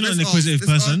inquisitive. ask- You're not an let's inquisitive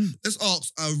ask- person. Let's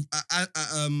ask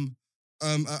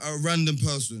a random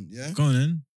person. Yeah, Go on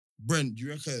then. Brent. Do you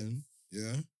reckon?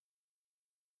 Yeah.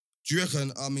 Do you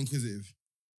reckon I'm inquisitive?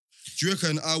 Do you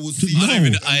reckon I would see? No. I don't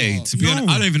even, something to be No. honest,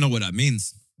 I don't even know what that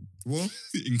means. What?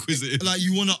 Inquisitive. Like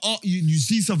you wanna you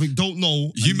see something, don't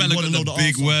know. You and man wanna have know got the the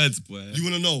big answer. words, boy. You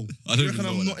wanna know? I don't Do you even reckon know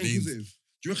I'm what not that means. inquisitive?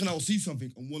 Do you reckon I'll see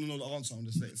something and wanna know the answer and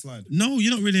just let it slide? No,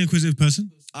 you're not really an inquisitive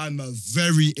person. I'm a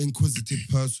very inquisitive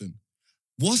person.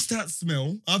 What's that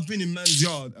smell? I've been in man's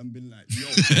yard and been like, yo,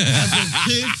 as a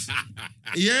kid,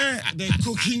 yeah, they're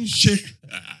cooking shit.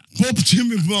 Popped in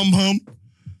with my mum.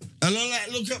 And I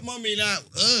like look at mummy like,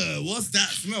 what's that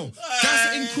smell?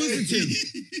 That's inquisitive.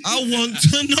 I want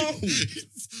to know.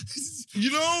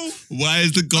 You know? Why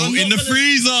is the goat I'm in not the gonna-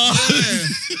 freezer?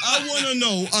 Yeah, I want to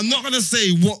know. I'm not going to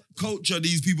say what culture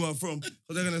these people are from,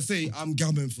 but they're going to say I'm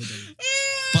gabbing for them.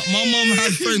 But my mum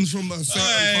had friends from a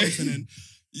certain continent.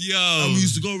 Yo. And we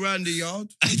used to go around the yard.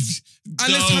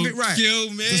 And let's have it right. Kill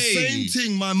me. The same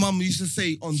thing my mum used to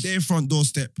say on their front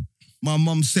doorstep. My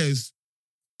mum says,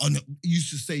 used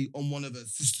to say on one of her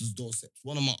sister's doorsteps,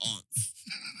 one of my aunts.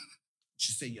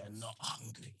 She say, "You're not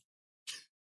hungry.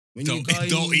 When Don't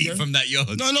eat from that yard.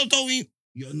 No, don't eat.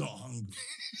 You're not hungry."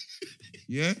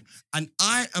 Yeah? And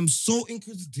I am so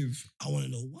inquisitive, I want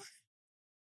to know why.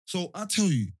 So I tell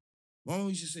you, my mum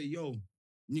used to say, "Yo, when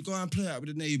you go and play out with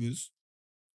the neighbours,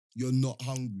 you're not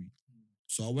hungry."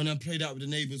 So I went and played out with the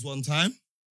neighbours one time.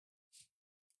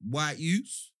 White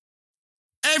youths.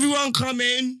 Everyone come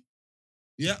in.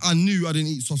 Yeah, I knew I didn't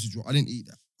eat sausage roll. I didn't eat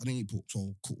that. I didn't eat pork,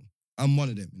 so cool. I'm one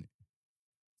of them, innit?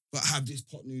 But I have this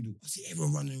pot noodle. I see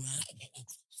everyone running around.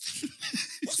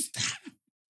 What's that?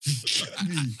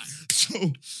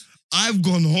 So I've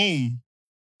gone home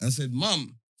and said,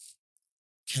 "Mum,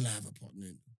 can I have a pot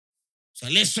noodle?" So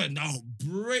listen, now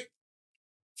break.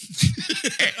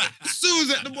 As soon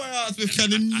as the boy asked me,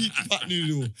 "Can I eat pot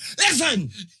noodle?"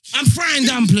 Listen, I'm frying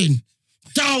dumpling.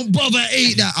 Don't bother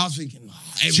eat that. I was thinking,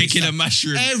 chicken and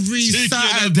mushroom. Every Chicken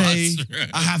Saturday, and mushroom.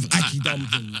 I have ackee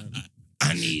dumpling, man.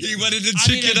 I need He it. wanted the I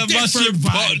chicken need a and mushroom different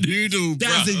pot vibe. noodle, bro.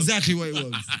 That's exactly what it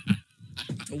was.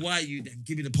 So why you then?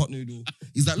 Give me the pot noodle.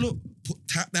 He's like, "Look,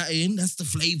 tap that in. That's the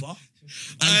flavour."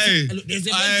 Hey, And look, there's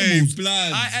the hey, vegetables.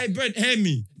 blood. Hey, Brent, hear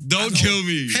me. Don't kill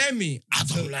me. Hear me. I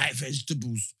don't like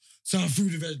vegetables. So I threw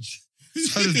the veg.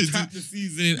 So I just tapped the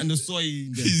seasoning and the soy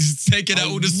in there. He's taking out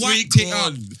all the sweet whacked it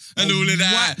corn up. and I all of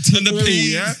that. whacked it And the all,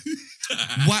 peas. yeah?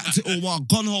 Whacked it all. While I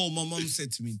gone home, my mum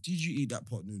said to me, "Did you eat that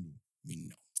pot noodle?" Me,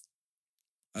 no.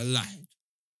 I lied.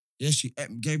 Yeah, she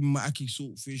gave me my ackee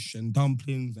saltfish and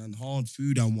dumplings and hard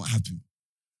food and what have you.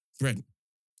 Brent,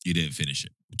 You didn't finish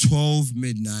it. 12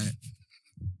 midnight,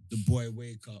 the boy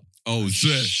wake up. Oh,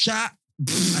 shit. I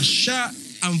shot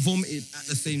and vomited at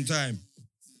the same time.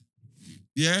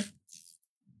 Yeah?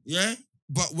 Yeah?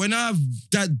 But when I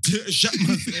shot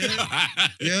myself,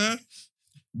 yeah?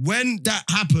 When that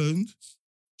happened,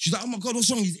 she's like, "Oh my God, what's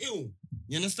wrong? He's ill."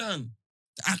 You understand?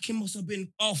 The ackee must have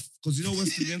been off. Because you know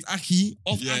West Indians, ackee,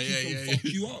 off Yeah, ackee yeah, can yeah, fuck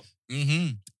you up.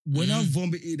 Mm-hmm. When I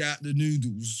vomited out the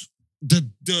noodles, the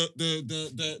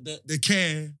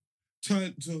care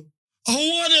turned to, "I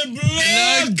want a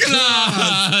blood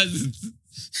clot."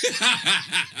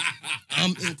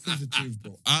 I'm inquisitive,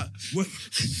 bro.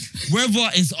 Whether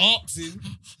it's asking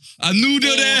A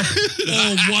noodle there.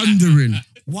 or wondering,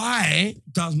 why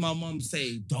does my mum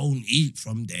say, "Don't eat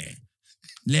from there?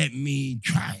 Let me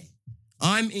try"?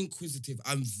 I'm inquisitive.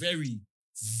 I'm very,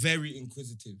 very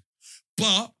inquisitive.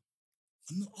 But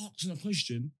I'm not asking a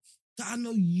question that I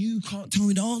know you can't tell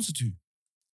me the answer to. Do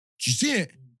you see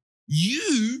it?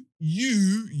 You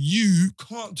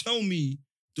can't tell me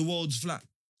the world's flat.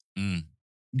 Mm.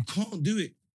 You can't do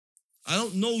it. I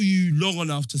don't know you long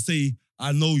enough to say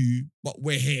I know you, but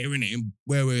we're here, innit?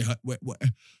 We're in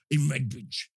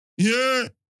Redbridge. Yeah.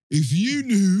 If you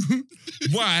knew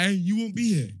why, you won't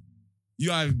be here.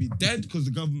 You either be dead because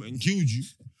the government killed you,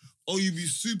 or you be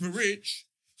super rich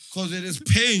because they're just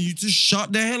paying you to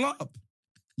shut the hell up.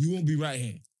 You won't be right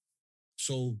here.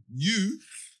 So you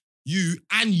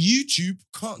and YouTube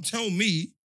can't tell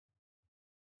me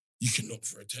you can look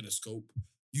for a telescope.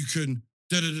 You can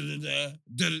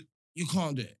you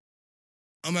can't do it.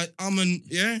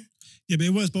 Yeah? Yeah, but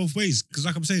it works both ways. Because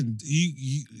like I'm saying,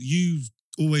 you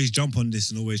always jump on this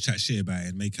and always chat shit about it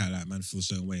and make out like man feel a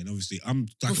certain way. And obviously, I'm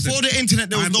like Before the internet,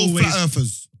 there was I'm no always- flat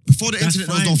earthers. Before the That's internet,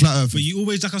 there was fine, no flat earthers. But you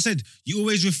always, like I said, you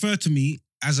always refer to me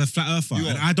as a flat earther. You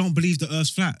And are. I don't believe the earth's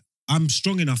flat. I'm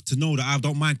strong enough to know that I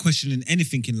don't mind questioning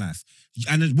anything in life.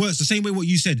 And it works the same way what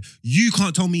you said. You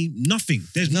can't tell me nothing.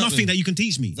 There's Exactly. nothing that you can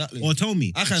teach me Exactly. or tell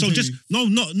me. I can so tell just, you.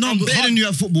 no. I'm but better than you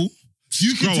at football.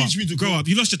 You can Grow teach up, me to grow cook. up.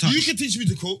 You lost your touch. You can teach me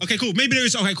to cook. Okay, cool. Maybe there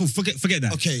is. Okay, cool. Forget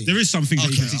that. Okay. There is something that you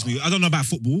Okay, can teach me. I don't know about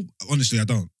football. Honestly, I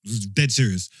don't. It's dead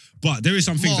serious. But there is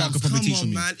some things that I could probably come teach on,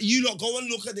 me. man. You lot go and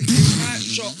look at the impact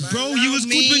shot, man. Bro, Now you was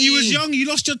good when you was me. young. You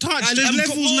lost your touch. And There's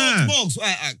levels now. Marks. All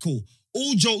right, cool.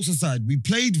 All jokes aside, we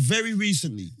played very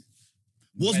recently.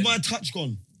 Was When? my touch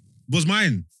gone? Was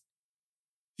mine.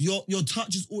 Your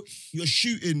touch is your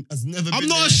shooting has never been I'm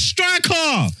not there. a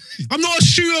striker. I'm not a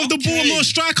shooter of the ball. I'm not a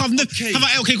striker. Okay.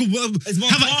 Okay, cool. Is my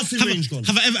passing range gone?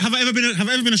 Have I ever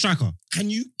been a striker?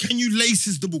 Can you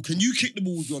laces the ball? Can you kick the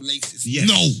ball with your laces? Yes.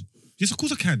 No. Yes, of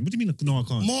course I can. What do you mean? No, I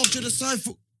can't. Mark to the side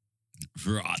foot.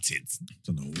 Rotted. I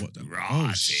don't know what that. Right.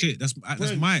 Oh shit, that's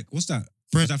Brent. Mike. What's that?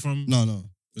 Brent. Is that from? No.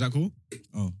 Was that cool?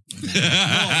 Oh.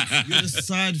 Mark, you're the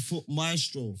side foot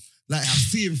maestro. Like I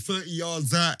see him 30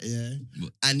 yards out, yeah.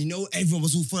 What? And you know everyone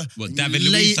was all for What, David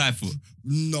Luiz side foot?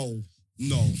 No.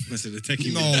 No. That's the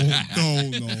techie.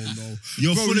 No.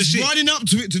 You're Bro, full of he's shit. running up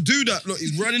to it to do that. Look,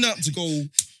 he's running up to go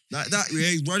like that. Yeah,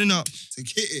 he's running up to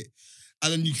hit it.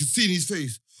 And then you can see in his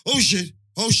face, oh shit.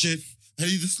 And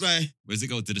he's just like, Where's it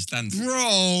go to the stands?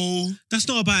 bro. That's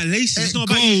not about laces. It's It not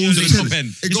about goes you. To the top end.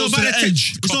 It It's goes not to about the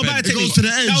edge. It's not about It technique. goes to the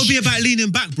edge. That would be about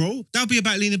leaning back, bro. That would be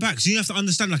about leaning back. So you have to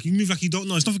understand, like, you move like you don't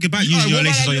know. It's nothing about using Alright, your what about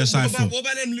laces them on your little- side what about- foot. What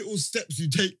about them little steps you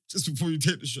take just before you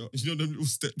take the shot? You know them little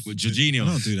steps. With you take? Jorginho.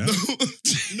 I don't do that.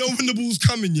 You know when the ball's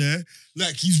coming, yeah?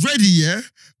 Like he's ready, yeah?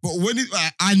 But when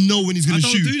I know when he's I gonna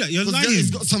don't shoot. do that. You're 'Cause then lying. He's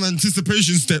got some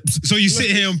anticipation steps. So you sit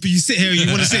here and you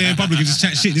want to sit here in public and just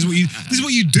chat shit. This is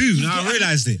what you do. Now I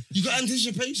realised it. You got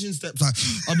anticipation steps. Like,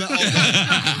 I bet,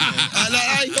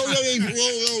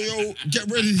 yo, get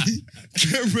ready.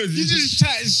 Get ready. You just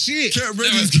chat shit. get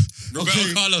ready.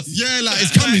 Roberto Carlos. Yeah, like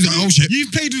it's coming. He's like, oh shit.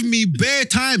 You've played with me bare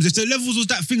times. If the levels was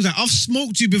that things like I've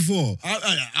smoked you before.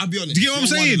 I'll be honest. Do you get what I'm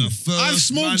You're one saying? of the first I've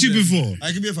smoked man you them- before.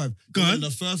 I give you a 5. Go You're on. one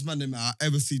of the first man them I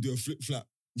ever see do a flip flap.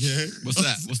 Yeah. What's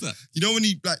that? You know when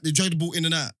they drag the ball in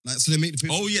and out, like so they make the.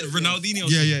 Oh yeah, Ronaldinho.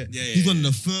 Yeah. yeah. He's one of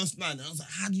the first man. And I was like,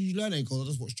 how did you learn it? Because I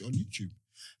just watched it on YouTube.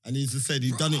 And he just said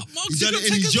he'd done it. Mark, He you done don't it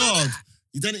in take his us like yard.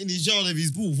 He done it in his yard of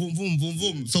his ball. Boom, boom, boom,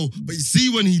 boom. So, but you see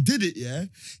when he did it, yeah,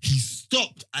 he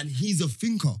stopped and he's a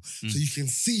thinker. So you can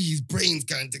see his brains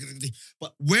going.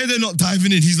 But where they're not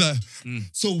diving in, he's like.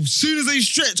 So as soon as they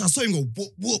stretch, I saw him go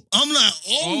whoop whoop. I'm like,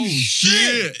 oh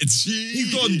shit.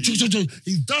 He's gone.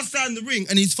 He's dust down the ring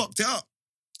and he's fucked it up.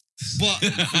 But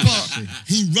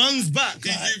he runs back.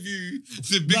 Like, Give you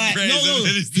the big like, praise. no,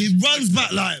 he runs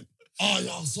back like, oh,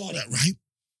 y'all saw that, right?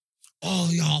 Oh,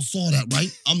 y'all saw that, right?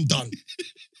 I'm done.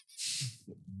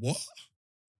 What?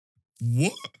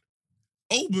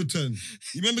 Overton.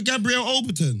 You remember Gabriel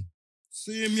Overton?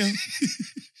 See him, yeah?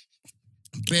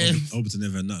 Bear. Overton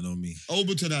never had nothing on me.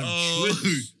 Overton had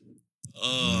trips.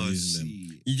 Oh, using them.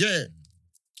 shit. You get it?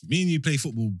 Me and you play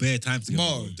football bare times together.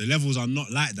 Mo. bro. The levels are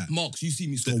not like that. Marks, you see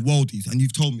me score worldies and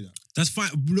you've told me that. That's fine.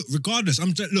 Look, regardless,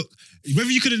 look, whether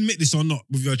you could admit this or not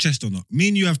with your chest or not, me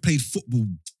and you have played football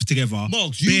together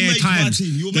Marks, you bare make my times.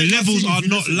 team. You'll The make my levels team if are you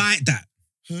not listen. like that.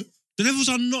 Huh? The levels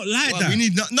are not like Well, that. we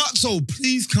need Nutso.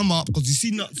 Please come up because you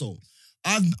see Nutso.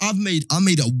 I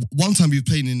made a one time we were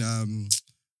playing in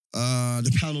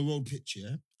the Pownell Road pitch,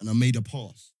 yeah, and I made a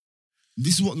pass.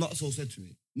 This is what Nutso said to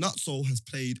me. Nutso has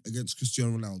played against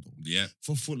Cristiano Ronaldo Yeah,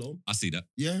 for Fulham. I see that.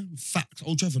 Yeah, fact.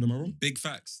 Old Trafford, am I wrong? Big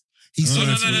facts. He Oh, said, No,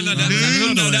 that's that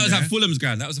Ronaldo was there. at Fulham's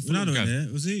ground. That was at Fulham's Ronaldo, ground.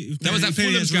 yeah, was he? That was at He played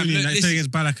Fulham's against ground. Rooney, like, he Listen- played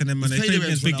against Ballack and them, and He's they played played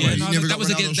against against Big Yeah, Ronaldo. Boys. He never that got was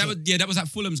Ronaldo against. shot. That was at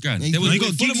Fulham's ground. He There was, got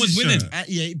Giggs' Fulham was shirt. winning.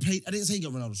 Yeah, he played. I didn't say he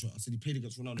got Ronaldo shot. I said he played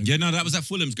against Ronaldo. Yeah, no, that was at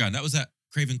Fulham's ground. That was at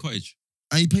Craven Cottage.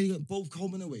 And he played against both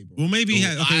Coleman away, bro. Well, maybe he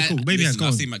had. Okay, cool. Maybe he has Listen,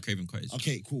 I've gone. seen him at Craven Cottage.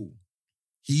 Okay, cool.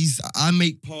 I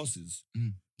make passes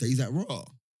Mm. that he's at raw.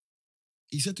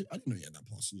 He said to I didn't know he had that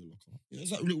pass in your locker. Yeah,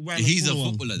 it's like little round He's the a corner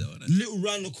ones. footballer though. Little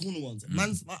round the corner ones. Mm.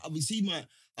 Man's,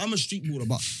 I'm a street baller,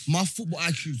 but my football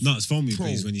IQ's No, it's phone me, Pro.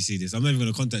 please, when you see this. I'm not even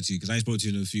going to contact you because I ain't spoke to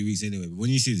you in a few weeks anyway. But when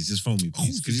you see this, just phone me,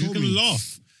 please. Because you you're told going to me.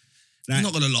 laugh. He's Like,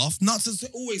 not gonna laugh. Nuts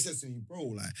always says to me, bro,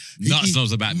 like Nuts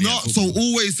knows about me. at Nuts so football.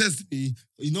 always says to me,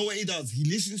 you know what he does? He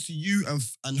listens to you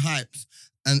and hypes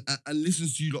and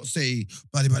listens to you lot say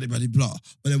blah blah.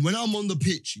 But then when I'm on the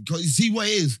pitch, because you see what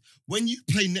it is, when you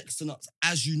play next to Nuts,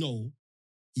 as you know,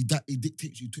 he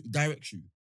dictates you, he directs you.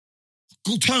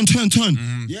 Go turn.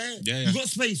 Mhm. Yeah. Yeah. You got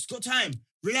space, got time.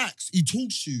 Relax. He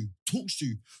talks to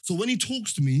you. So when he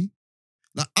talks to me,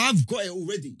 like I've got it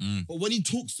already. Mm. But when he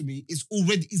talks to me, it's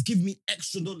giving me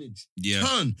extra knowledge. Yeah.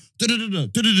 Turn.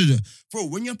 Bro,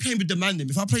 when you're playing with the man,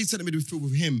 if I play centre midfield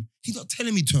with him, he's not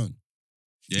telling me turn.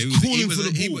 Yeah, He's he was. calling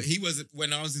for the ball. He was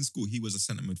when I was in school. He was a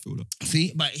centre midfielder.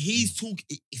 See? But he's talking,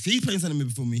 if he's playing centre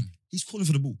midfield for me, he's calling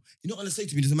for the ball. You're not going to say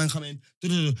to me, there's a man coming,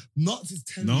 Nuts is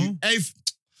telling No. you,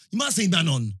 you might say man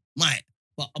on, might.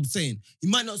 But I'm saying, he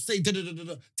might not say,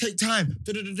 take time,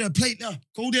 play now,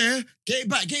 go there, get it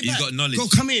back. He's got knowledge. Go,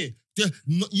 come here.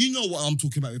 You know what I'm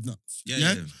talking about with Nuts.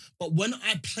 Yeah. But when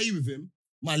I play with him,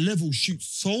 my level shoots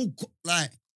so, like,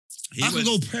 He I was, can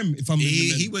go prem if I'm in the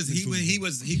he was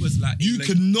like You England.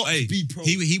 cannot Hey, be pro.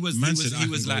 He was Man he said I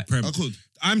was can go like Prem. I could.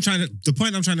 The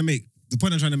point I'm trying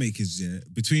to make is, yeah,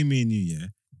 between me and you, yeah,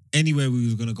 anywhere we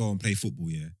were going to go and play football,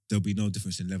 yeah, there'll be no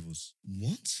difference in levels.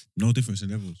 What? No difference in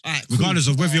levels. Alright, cool. Regardless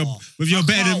of whether you're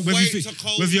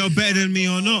better than me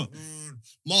or not.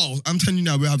 Miles, I'm telling you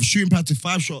now, we have a shooting practice,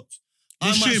 5 shots.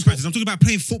 What's might shooting score- practice? I'm talking about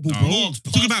playing football, bro. Marks,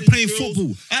 I'm talking about passing playing drills.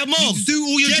 football. Hey, Marks, Do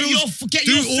all your get drills. get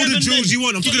Do your all the 7 drills men. you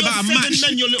want. I'm Get talking your about a 7 match.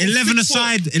 men, your little 11 6 foot.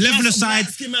 aside. 11 That's aside.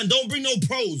 Latsky, man. Don't bring no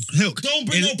pros. Look, Don't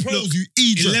bring no pros, look, you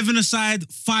idiot. 11 aside,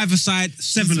 5 aside,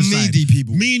 7 He's aside. meaty,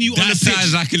 people. Me and you on That the pitch.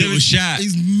 sounds like a there little is shat.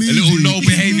 He's A meaty. little no He's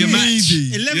behaviour match.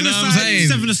 meaty. 11 You know what I'm aside, saying?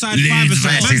 7 aside, Leeds 5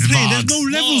 aside. versus Man's playing. There's Marks. no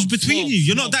levels between you.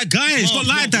 You're not that guy. It's not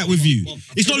like that with you.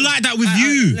 It's not like that with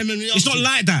you. It's not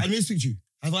like that. Let me speak to you.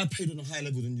 Have I played on a higher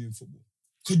level than you in football?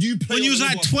 Could you play When you on was a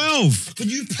like level- 12,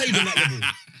 Could you play on that level?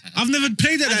 I've never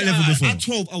played at that level before. At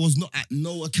 12, I was not at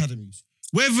no academies.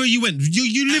 Wherever you went,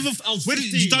 you live off. I was Where did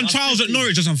 15, you done I was trials at 15.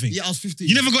 Norwich or something? Yeah, I was 15.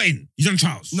 You never got in. You done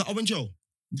trials. No, I went jail.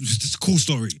 It's a cool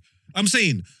story. I'm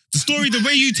saying the story, the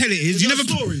way you tell it is, It's you not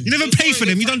never, a story. you never It's a paid for story.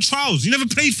 them. You done trials. You never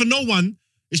played for no one.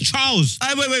 It's trials.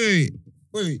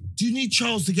 Wait. Do you need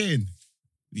Charles to get in?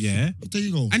 Yeah, There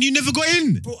you go. and you never got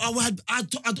in. Bro,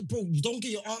 bro, you don't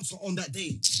get your answer on that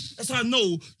day. That's how I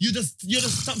know you're just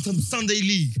stuck to Sunday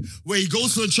League where he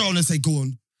goes to a trial and they say, "Go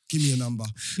on, give me your number."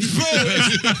 Bro,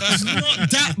 it's not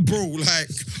that, bro. Like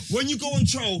when you go on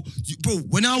trial, bro.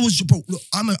 When I was, bro, look,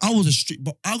 I was a street,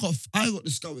 but I got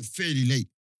discovered fairly late.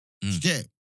 Yeah.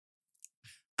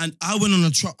 And I went on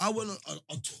a trial. I went on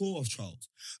a tour of trials.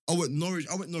 I went Norwich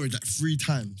like 3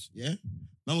 times. Yeah.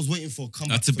 And I was waiting for a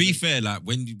comeback. To for be them. fair, like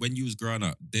when you was growing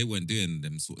up, they weren't doing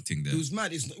them sort of thing there. It was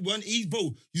mad. It weren't easy,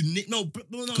 bro. You need no.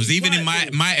 Because even in bro.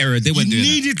 my era, they weren't you doing that.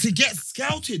 needed to get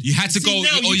scouted. You had to go,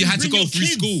 now, or you can had to bring go your through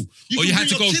kids. school, or can you had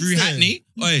to bring go your through kids there. Hackney.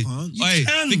 Oi, can't. You oi,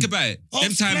 can. think about it. Off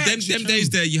Them scratch, you them can. days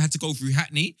there, you had to go through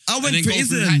Hackney. I and went then for go through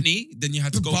Islington. Hackney. Then you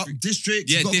had to go through District.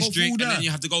 yeah you gotta go district, through all and that. then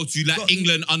you have to go to like got-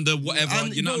 England under whatever.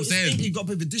 And, You know what I'm bro, it's saying? You got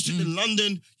to pay for district in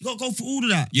London. You got to go for all of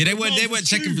that. Yeah, they Go weren't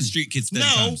checking for street kids. Them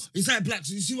Now times. it's like Blacks.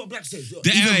 You see what Blacks says?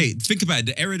 The era, think about it.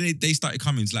 The era they started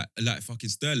coming is like fucking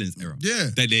Sterling's era. Yeah,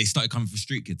 They started coming for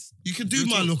street kids. you can do Real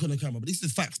my talk. look on the camera, but this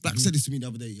is facts. Black said this to me the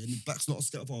other day, and Black's not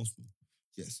scared of Arsenal.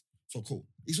 Yes, so cool.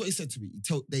 This is what he said to me.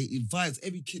 They advise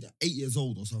every kid at 8 years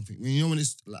old or something. When you know when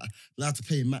it's like, allowed to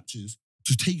play in matches,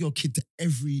 to take your kid to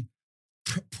every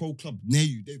pro club near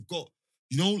you. They've got.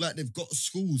 You know, like they've got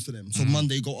schools for them. So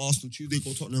Monday go Arsenal, Tuesday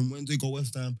go Tottenham, Wednesday go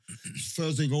West Ham,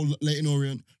 Thursday go Leyton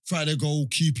Orient, Friday go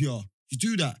QPR. You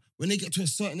do that. When they get to a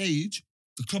certain age,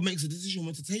 the club makes a decision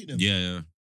when to take them. Yeah.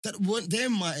 That weren't they're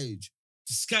my age.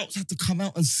 The scouts had to come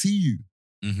out and see you.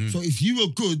 Mm-hmm. So if you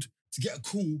were good to get a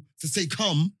call to say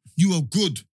come, you were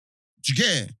good. Do you get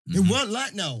it? It Mhm. weren't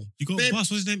like now. You got Babe. boss.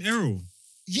 What's his name? Errol.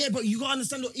 Yeah, but you gotta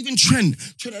understand, look, even Trent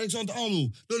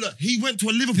Alexander-Arnold, look, he went to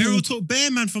a Liverpool. Errol took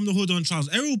Bear Man from the hood on Charles.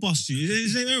 Errol bossed you.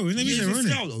 His name Errol. His name Yeah, is he's Errol, a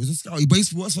isn't it? scout though. He's a scout. He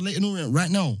basically works for Leyton Orient right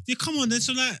now. Yeah, come on then.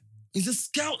 So like, He's a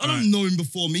scout. I Right. don't know him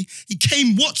before me. He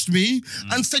came, watched me,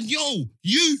 and said, yo,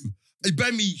 you. He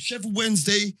banned me Sheffield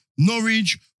Wednesday,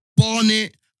 Norwich,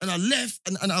 Barnet, and I left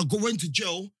and I went to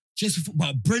jail just for,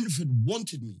 but Brentford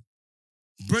wanted me.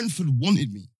 Brentford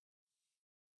wanted me.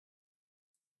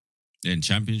 In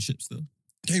championships though.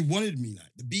 They wanted me, like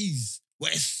the Bees,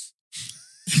 West.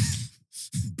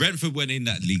 Brentford went in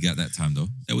that league at that time though.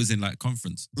 That was in like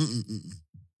conference.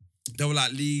 They were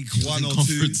like League was 1 in or 2.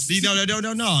 conference. See, no.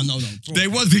 Bro. They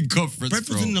was in conference,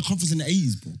 Brentford's bro. in the conference in the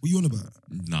 80s, bro. What you on about?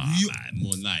 Nah, You- man,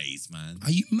 more 90s, man.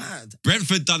 Are you mad?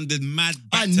 Brentford done the mad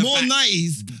And more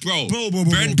 90s. Bro, Bro.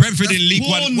 Brentford That's in League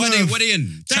One. What Bournemouth. they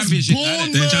in? That's Championship.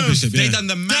 Bournemouth. they're in championship. They Yeah. done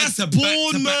the mad That's to back to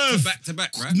Bournemouth. back to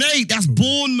back, right? Mate, that's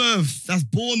Bournemouth. That's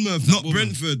Bournemouth, not Bournemouth.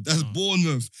 Brentford. That's Oh.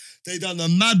 Bournemouth. They done the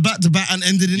mad back-to-back and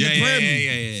ended in Yeah, the yeah, Prem.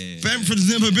 yeah. Brentford's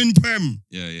never been Prem.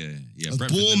 Yeah. That's Brentford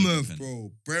Bournemouth, never been.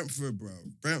 bro. Brentford,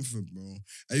 bro.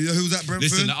 And you know who's at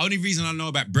Brentford? Listen, the only reason I know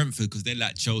about Brentford because they're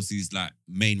like Chelsea's like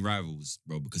main rivals,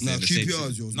 bro. Because No, they're the same QPR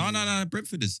is city. yours, No, man.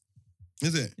 Brentford is.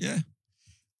 Is it? Yeah.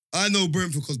 I know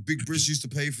Brentford because Big Brish used to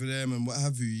pay for them and what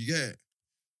have you. You get it?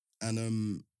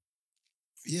 And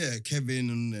yeah, Kevin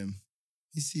and them.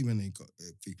 You see when they got their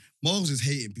thing. Margs is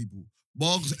hating people.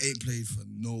 Margs ain't played for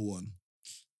no one.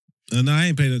 no, I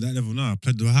ain't played at that level. No, I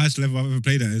played the highest level I've ever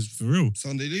played at is for real.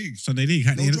 Sunday League. Sunday League, No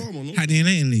Hackney, drama, no Hackney and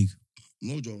Leighton League.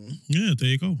 No drama. Yeah, there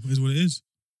you go. Is what it is.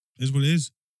 Is what it is.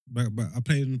 But I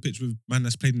played on the pitch with man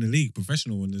that's played in the league,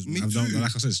 professional, and Me I don't, too.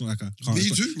 like I said, it's not like I can't. Me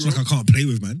it's, too, not, it's bro. like I can't play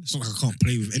with man. It's not like I can't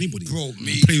play with anybody. Bro, I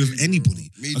me can play too, with bro.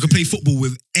 anybody. Me I can too. play football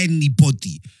with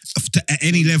anybody at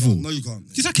any No, you level. can't. No, you can't.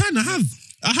 Yes, I can. I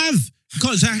have. You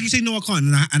can't say. How can you say no? I can't,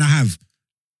 and I have.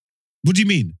 What do you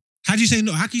mean? How do you say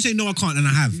no? How can you say no? I can't, and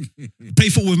I have. Play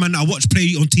football with man that I watch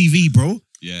play on TV, bro.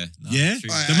 Yeah. Yeah? True.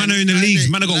 The man are in the leagues,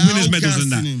 man, I got winners medals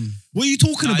and that. Him. What are you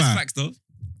talking Nah, it's about? facts though.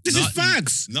 This is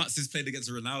facts. Nuts has played against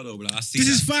Ronaldo, but I see This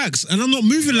that. is facts, and I'm not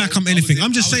moving like I'm anything.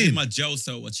 I'm just I was saying. in my jail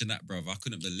cell watching that, bro. I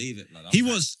couldn't believe it. Like, He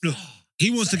wants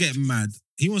to get mad.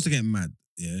 He wants to get mad.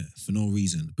 yeah, for no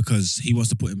reason. Because he wants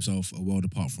to put himself a world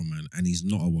apart from man, and he's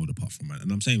not a world apart from man.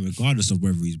 And I'm saying, regardless of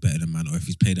whether he's better than man or if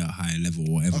he's played at a higher level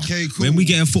or whatever. Okay, cool. When we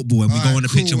get in football and we go Alright, on the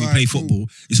pitch and we cool, play alright, cool. football,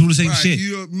 it's all the same Right, shit.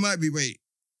 you might be. Wait,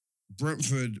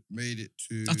 Brentford made it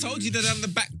to. I told you they done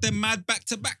the mad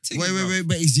back-to-back thing. Wait,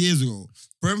 but it's years ago.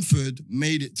 Brentford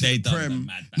made it to They the done Prem, the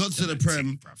mad not to the back-to-back Prem.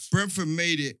 thing, bruv. Brentford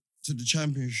made it to the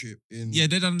Championship in Yeah,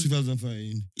 they done.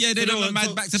 2013. Yeah, they So done no, the mad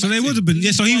so- back-to-back. So they thing. would have been,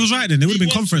 yeah, so he was right then. They would have been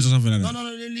League One conference or something like No, that.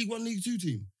 no, they're League One, League Two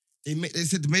team. They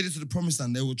said they made it to the promised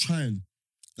land. They were trying.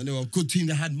 And they were a good team.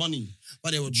 They had money,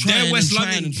 but they were trying. They're West and trying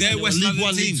London. and trying. They're They were West League London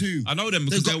One, team. League Two. I know them They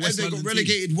because got, they're West they London got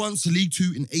relegated once to League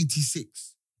Two in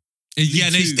 '86. team. Yeah,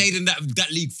 and they League Two. stayed in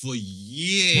that league for Bro,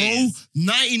 years.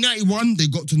 1991 they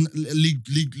got to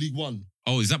League One.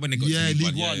 Oh, is that when they got Yeah, to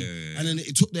League Yeah, One. yeah, yeah. And then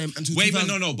it took them until Wait,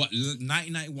 2000. no, but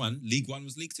 1991, League One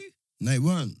was League Two? No, it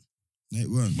weren't. No, it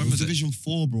weren't. When It was was it? Division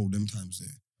 4, bro, them times there.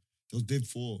 There was Div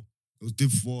 4. There was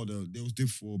Div 4. There was Div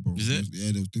 4, bro. Is it?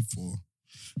 Yeah, there was Div 4.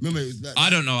 Remember, it was I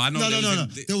don't know. I know. No. there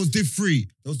was There was Div 3.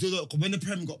 There was when the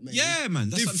Prem got made. Yeah, man.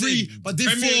 That's Div what I'm 3, saying. but Div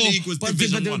Premier 4 League was but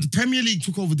Division One. the Premier League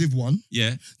took over Div 1.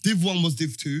 Yeah. Div 1 was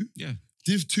Div 2. Yeah.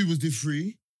 Div 2 was Div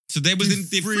 3. So they was in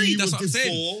Div 3. That's was what I'm Div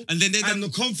saying. 4. And then they And done, the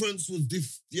conference was Div.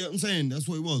 You know what I'm saying? That's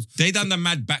what it was. they done the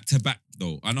mad back-to-back,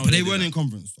 though. I know. But they did weren't that. in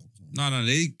conference, though. No.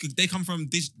 They come from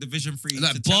Division 3.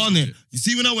 Like to Barnet. Championship. You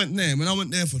see, when I went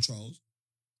there for Charles.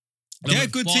 when I They're a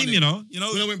went good Barnet- team, you know.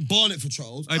 When I went Barnet for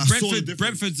Charles, Like I saw the difference.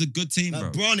 Brentford's a good team,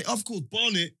 Like bro. Barnet, of course,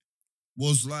 Barnet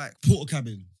was like porter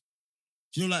cabin.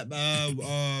 Do you know,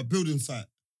 like building site,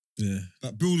 Yeah.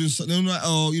 like building site. You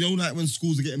know, like when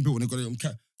schools are getting built and they got it on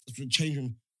that's what change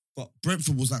them. But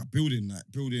Brentford was like building,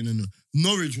 and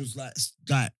Norwich was like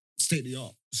state of the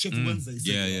art. Sheffield Wednesday,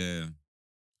 state Yeah, of the yeah, yeah. art.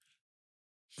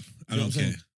 I You know don't what I'm care.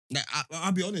 saying? Like,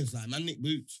 I'll be honest, like man, Nick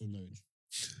Boots from Norwich.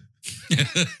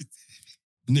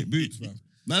 Nick Boots, man.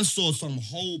 Man saw some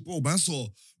whole man saw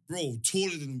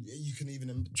taller than you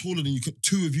could.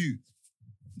 Two of you,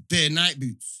 bare night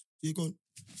boots. You go,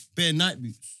 bare night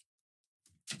boots.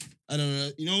 I don't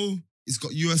know. You know, it's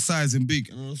got US size and big,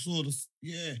 and I saw this.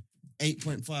 Yeah,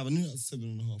 8.5. I knew that was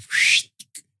 7.5.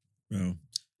 Well,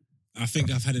 I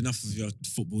think I've had enough of your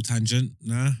football tangent.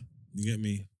 Nah, you get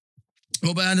me?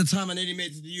 Oh, but at the time, I nearly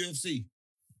made it to the UFC.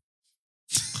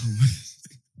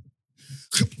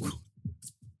 Come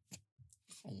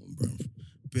on, bro.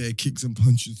 Bare kicks and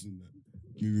punches and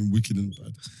that. Moving wicked and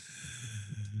bad.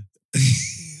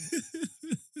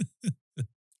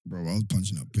 Bro, I was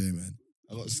punching up bare, man.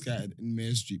 I got scattered in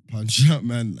Mayor Street, punching up,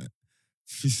 man, like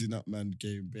fisting up, man,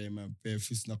 game, bare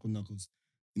fist knuckles.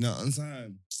 You know what I'm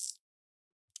saying?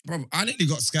 Bro, I nearly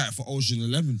got scattered for Ocean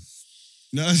 11.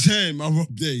 You know what I'm saying? My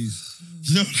rob days.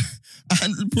 You know,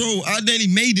 and bro, I nearly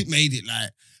made it,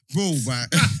 like, bro, man.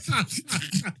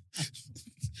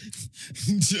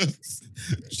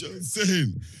 just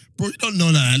saying. Bro, you don't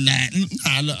know that, like,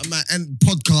 look, man, and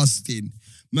podcasting.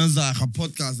 Man's like a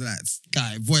podcast like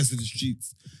guy, voice of the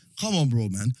streets. Come on, bro,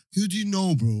 man. Who do you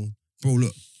know, bro? Bro,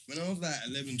 look. When I was like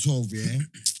 11, 12, yeah,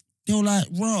 they were like,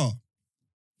 raw.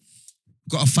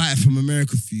 Got a fighter from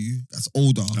America for you that's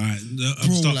older. All right, no,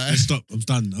 Bro, stop. like- Stop. I'm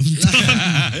done. I'm done.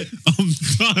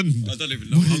 I don't even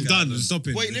know. I'm done. Stop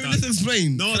it. Wait, let I'm me done. just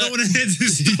explain. No, I don't want to hear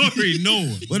this story.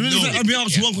 No. Wait, let me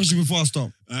ask you one question before I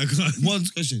stop. God. One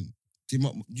question. Do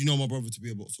you know my brother to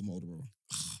be a boxer, my older brother?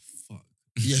 Fuck.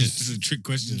 Yes. This is a trick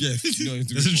question. Yes. You know him to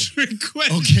be That's a a trick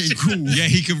question. Okay, cool. Yeah,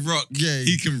 he can rock. Yeah.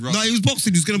 He can rock. No, he was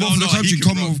boxing. He was going to No, box for the no, country, he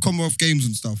can Commonwealth games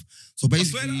and stuff. So swear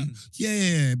basically, that.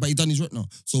 yeah. But he done his retina.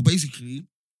 So basically,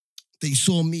 they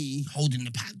saw me holding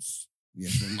the pads. Yeah,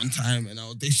 for one time, and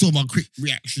they saw my quick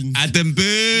reactions. Adam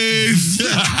Booth. They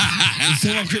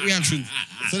saw my quick reactions.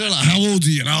 So they're like, "How old are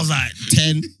you?" And I was like,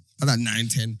 10. I was like 9,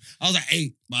 10. I was like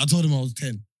 8, but I told him I was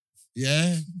 10.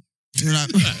 Yeah. They're like,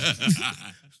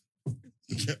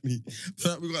 get me.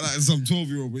 So we got like some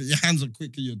 12-year-old, but your hands are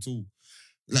quick and you're tall.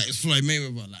 Like it's Floyd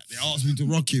Mayweather. Like they asked me to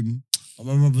rock him, and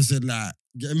my brother said, like,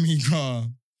 get me a car.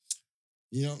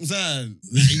 You know what I'm saying?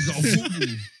 Like, he got a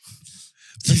football.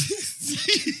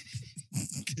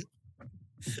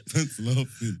 That's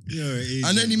laughing. Yeah, it is.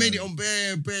 And then he made it on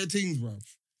bare things, bro.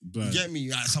 But You get me?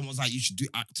 Like someone's like, you should do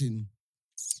acting.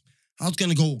 I was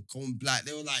gonna go on black.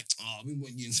 They were like, oh, we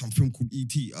want you in some film called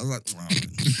E.T. I was like, oh.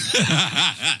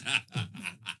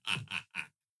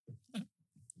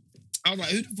 I was like,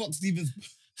 who the fuck Stevens?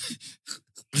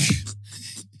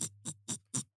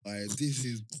 Like, this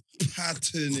is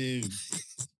patterning.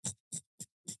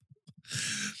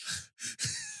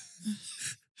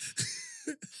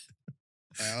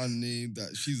 I need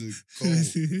that. She's a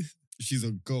goat. She's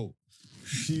a goat.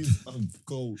 She's a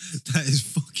goat. that is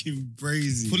fucking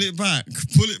crazy. Pull it back.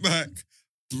 Pull it back.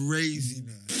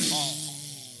 braziness.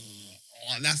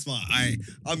 Oh, that's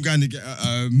I'm going to get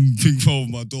a thing for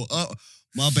my daughter.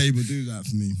 My babe will do that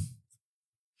for me.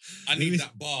 I need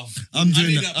that bar. I'm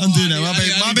doing that.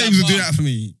 My babe will do that for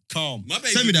me. Calm. My baby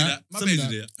Send me do that. My Send me baby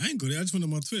that. do that. I ain't got it. I just went on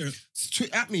my Twitter.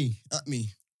 Tweet at me.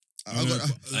 I got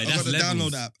that's the levels.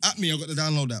 download app. At me, I got the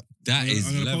download app. That is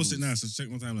I'm gonna levels. post it now, so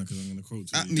check my timeline because I'm gonna quote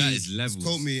to At you. me. That is levels.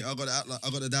 Quote me. I got the app. I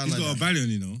got the He's download got a app. ballion,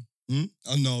 you know.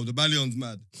 Oh no, the Ballion's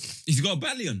mad. He's got a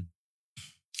ballion.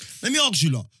 Let me ask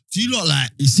you lot. Do you lot like,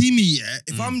 you see me, yeah?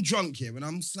 If I'm drunk here, when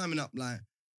I'm slamming up like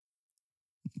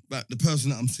the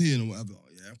person that I'm seeing or whatever,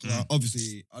 yeah? Because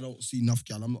obviously, I don't see enough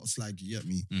gal. I'm not a slag, you get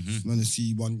me? Mm-hmm. I'm gonna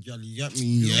see one gal, you get me?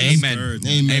 You're Yeah. Amen. third,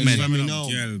 Amen. man. Amen. Slamming No, up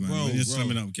gal, man. bro, When you're bro.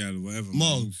 slamming up gal, whatever. man.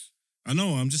 Mugs. I know.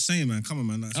 I'm just saying, man. Come on,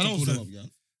 man. Like, I stop don't all slam that. up gal.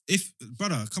 If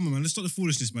brother, come on, man. Let's stop the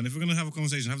foolishness, man. If we're gonna have a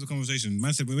conversation, have the conversation.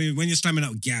 Man said when you're slamming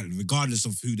up gal, regardless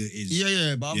of who there is.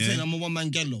 Yeah, but I'm Yeah. saying I'm a one-man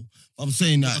gallo. I'm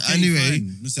saying that. Okay, anyway,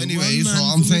 fine. Listen, anyway, one so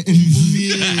man I'm for saying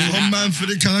the- one man for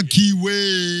the khaki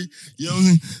way. You know what I'm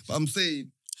saying? But I'm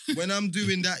saying when I'm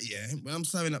doing that, yeah, when I'm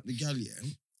slamming up the gal, yeah,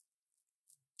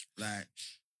 like,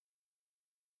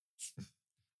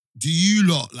 do you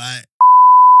lot like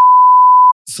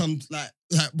like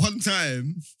one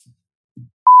time?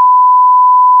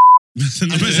 Listen,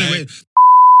 listen, wait.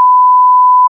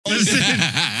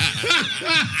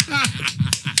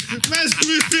 Man's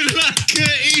moving like an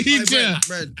idiot. Hey,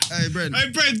 Brent. Hey,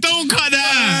 Brent, don't cut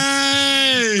that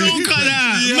out. Hey. Don't cut that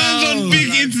out. Yo. Man's on big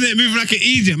internet moving like an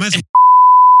idiot. Man's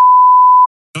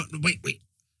wait.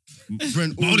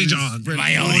 Brent, all Holy of this. John. Brent,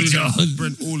 My all holy of John. this.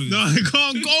 Brent, all of this. No, I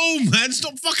can't go, man.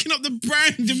 Stop fucking up the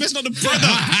brand. You're messing up the product.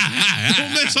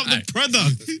 Don't mess up the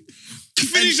product.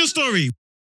 Finish your story.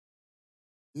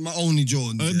 My only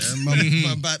Jordan, yeah.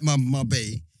 My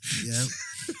bae, yeah.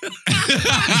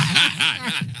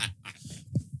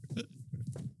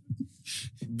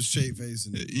 Straight face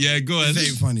and Yeah, go on. it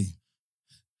ain't funny.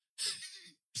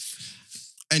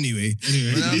 Anyway,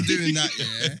 when I'm doing that,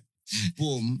 yeah,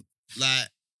 boom, like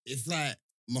it's like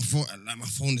my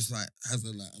phone is like has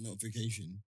a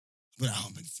notification, but I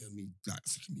don't feel me like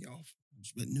sucking me off.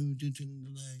 She went, no, don't turn on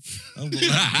the light. I've got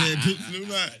like bare pictures of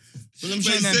that. But I'm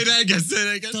trying to Say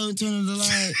that again. don't turn on the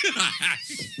light.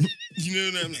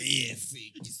 You know what I'm like? Yeah,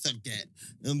 freak, you suck that.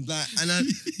 I'm like, and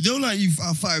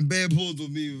I find bare balls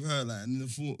with me with her, like, and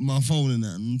my phone and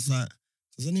that. And it's like,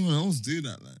 does anyone else do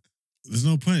that? Like, There's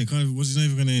no point. What's he not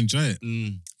even going to enjoy it?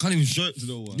 can't even show it to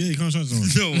no one. Yeah, you can't show it to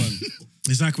someone. No one.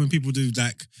 It's like when people do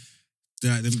like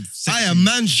them A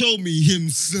man showed me him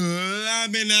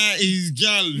slamming at his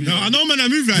gal. No, I know man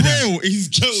that move like that. Bro, his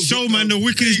girl's Show got man the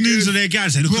wickedest news of their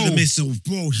guys. Say, look at the missile.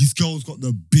 Bro, his girl's got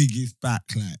the biggest back,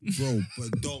 like, bro,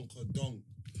 but donk.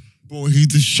 Bro, he's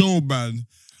the show, man.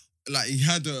 Like, he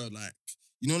had her, like,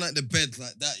 you know, like the bed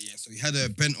like that, yeah? So he had her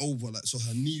bent over, like, so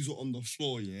her knees were on the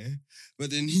floor, yeah? But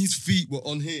then his feet were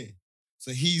on here.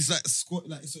 So he's, like, squat,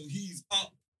 like, so he's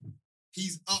up.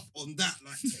 He's up on that,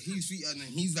 like, so his feet, and then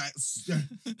he's like,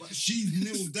 but she's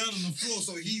kneeled down on the floor,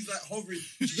 so he's like hovering.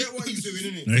 You get what he's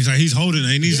doing, innit? It's like he's holding it.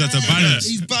 He needs that to balance.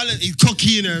 He's balanced. He's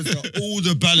cocky in her. He's got all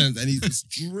the balance, and he's just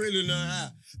drilling her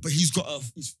out. But he's got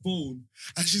his phone,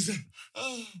 and she's like,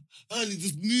 and he's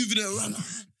just moving it around.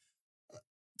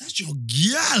 That's your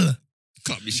gal.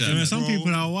 Can't be Yeah, sure. man, some bro.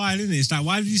 people are wild, isn't it? It's like,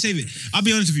 why did you save it? I'll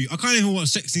be honest with you. I can't even watch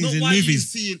sex scenes Not in why did you movies.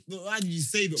 see it. Not why did you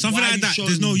save it? Something Why like did you that, show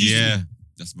there's no me? use. Yeah,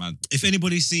 that's mad. If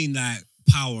anybody's seen like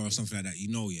Power or something like that, you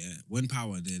know, yeah. When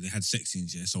Power, they had sex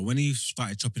scenes, yeah. So when he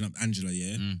started chopping up Angela,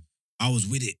 yeah, I was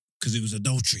with it because it was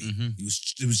adultery.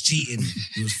 It was cheating.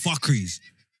 It was fuckeries.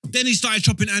 Then he started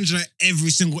chopping Angela every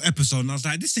single episode, and I was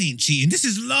like, "This ain't cheating. This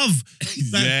is love.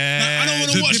 Like, I don't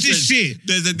want to watch this shit.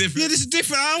 There's a difference. Yeah, this is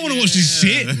different. I don't want to watch this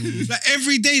shit. Like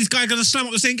every day, this guy gonna slam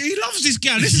up the same. He loves this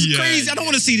gal. This is Yeah, crazy. I don't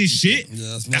want to see this shit.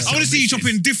 Yeah, That's I want to see you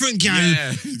chopping different gal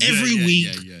every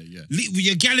week. Yeah. With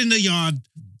your gal in the yard.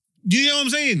 You know what I'm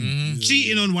saying?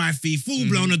 Cheating on wifey, full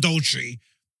blown adultery.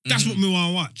 That's what me want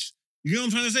to watch. You know what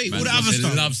I'm trying to say? All the other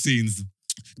stuff. Love scenes.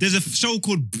 There's a show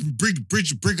called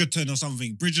Bridgerton or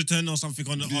something. Bridgerton or something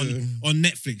on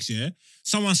Netflix, yeah?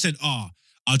 Someone said, I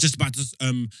was just about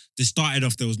to, they started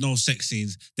off, there was no sex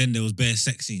scenes, then there was bare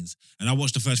sex scenes. And I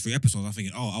watched the first 3 episodes, I'm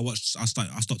thinking,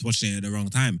 I stopped watching it at the wrong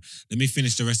time. Let me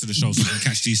finish the rest of the show so I can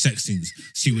catch these sex scenes,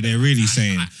 see what they're really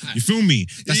saying. You feel me?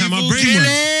 That's how my brain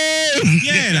works.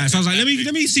 Yeah, so I was like, let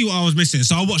me see what I was missing.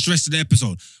 So I watched the rest of the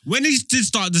episode. When he did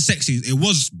start the sex scenes, it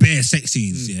was bare sex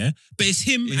scenes, yeah? But it's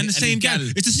him and the same gal.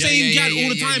 It's the same gal all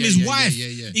the time, his wife.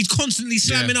 He's constantly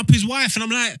slamming up his wife, and I'm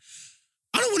like,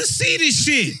 I don't want to see this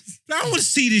shit. I don't want to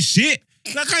see this shit.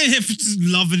 Like, I ain't here for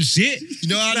love and shit. You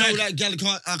know, I know Like- that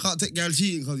gal I can't take gal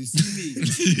cheating because you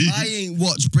see me. I ain't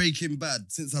watched Breaking Bad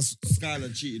since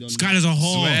Skylar cheated on me. Skylar's a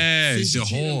whore. Swear, Since it's she a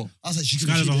cheated on- whore. I was like,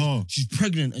 Skylar's a whore. She's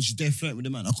pregnant and she's there flirting with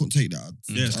the man. I couldn't take that.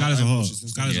 Yeah, Skylar's a whore.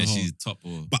 Skylar's Yeah, a whore. she's top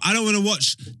whore. But I don't want to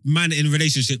watch man in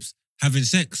relationships having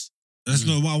sex. That's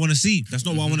not what I want to see. That's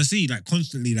not what I want to see. Like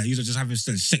constantly, like you're just having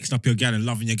sex, sexing up your gal and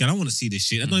loving your gal. I want to see this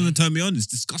shit. That don't even turn me on. It's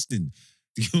disgusting.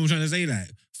 You know what I'm trying to say? Like,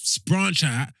 branch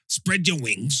out, spread your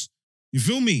wings. You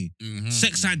feel me?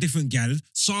 Sex out different gal,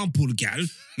 sample the gal.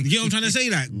 You get what I'm trying to say?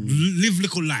 Like, live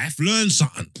little life, learn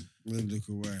something. Look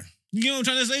away. You get what I'm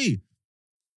trying to say?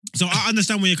 So I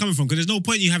understand where you're coming from because there's no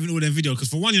point you having all their videos because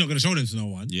for one, you're not going to show them to no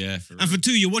one. Yeah, for And for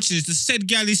two, you're watching this. The said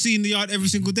gal you see in the yard every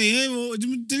single day. Hey, well,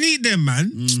 delete them,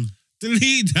 man.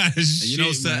 Delete that shit, you know,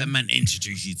 man. certain man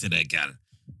introduce you to their gal.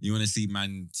 You want to see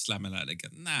man slamming like that gal?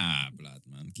 Nah, blood,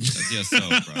 man. Keep that to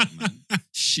yourself, bro, man.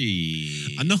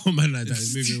 Shit. I know a man like that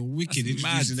is moving wicked. That's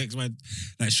Introducing the next man,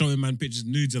 like showing man pictures,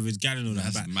 nudes of his gal and all that.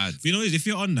 That's But mad. you know, if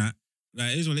you're on that,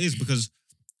 like, it is what it is because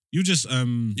you just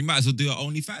You might as well do your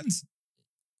OnlyFans.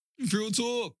 Real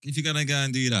talk. If you're gonna go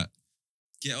and do that,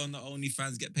 get on the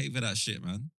OnlyFans, get paid for that shit,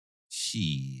 man.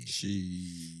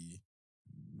 Shit.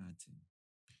 Mad thing.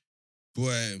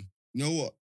 Boy, you know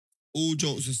what? All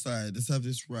jokes aside, let's have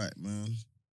this right, man.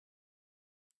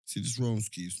 See, this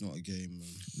Romski is not a game, man.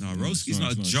 No, Yeah, Roski's it's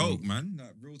not a not a joke, joke. man.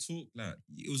 Like, real talk. Like,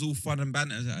 it was all fun and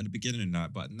banter at the beginning and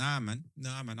that, but nah, man.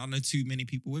 I know too many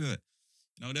people with it.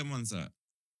 You know, them ones that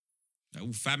like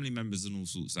all family members and all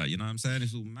sorts. Like, you know what I'm saying?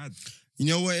 It's all mad. You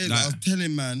know what it is? Like- I was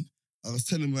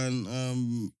telling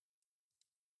man,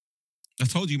 I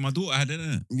told you my daughter had it,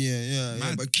 innit? yeah.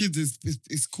 Mad. But kids,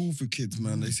 it's cool for kids,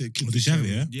 man. They say kids. Oh, did she have it,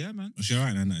 yeah? Yeah, man. Was she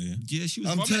alright now, yeah? Yeah, she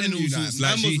was I'm vomiting telling you, all like, sorts.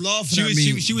 man was laughing at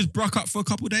me. She was bruck up for a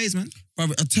couple of days, man.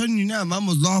 Brother, I'm telling you now, man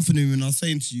was laughing at me when I was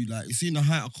saying to you, like, you seen the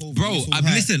height of COVID. Bro, it's all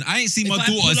height. listen, I ain't seen If my I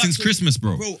pull daughter up since to- Christmas,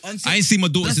 bro. Bro, I ain't seen my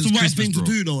daughter that's since the right Christmas, thing bro.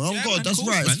 to do, though. Oh, Yeah, God, man, that's course,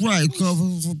 right. man. It's right.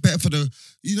 It's better for the,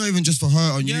 you not even just for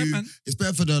her and Yeah, you. man. It's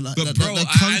better for the, like, But the, bro, the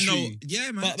I country. know.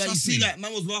 Yeah, man. But you trust see, me. like,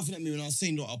 man was laughing at me when I was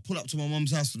saying, look, I'll pull up to my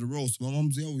mum's house for the roast. My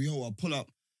mum's, yo, I'll pull up.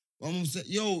 My mum said,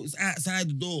 yo, it's outside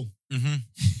the door.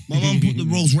 My mum put the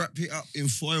roast, wrap it up in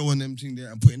foil and them thing there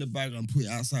and put it in the bag and put it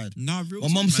outside. Nah, real My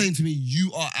talk, mum's man. saying to me,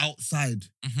 you are outside.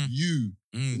 Mhm. You're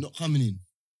not coming in.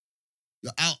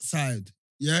 You're outside.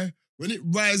 Yeah? When it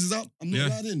rises up, I'm not Yeah.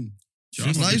 allowed in.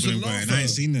 Trust I me, used to people laugh ain't at I ain't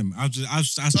her. seen them. I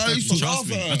used to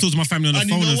laugh at her. talked to my family on the And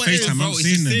you phone know and what it is, FaceTime. bro? I've It's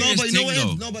seen a them. serious No, but you know what? thing,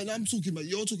 it is? No, but I'm talking about,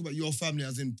 you're talking about your family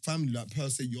as in family, like per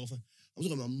se, your family. I'm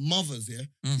talking about mothers, yeah?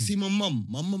 You see my mum?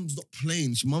 My mum's not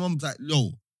playing. My mum's like, yo,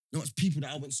 you know what's people that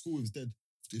I went to school with is dead.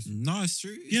 This. No, it's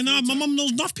true. Yeah, no, my mum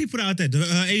knows enough people that are dead.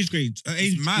 Her age grade, her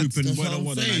age mad. group, and That's what I'm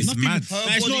whatever. saying. Like, It's enough mad. people- Her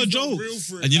like, it's not a body's joke. real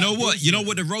for it, And you like, know real what? for You know it.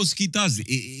 what the Roski does?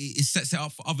 It sets it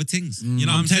up for other things. You know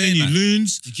what I'm I'm telling saying? you, Like,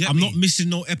 loons. you get I'm me? not missing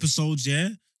no episodes, yeah.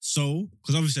 So,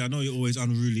 because obviously I know you're always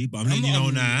unruly, but I'm letting you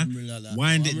know now.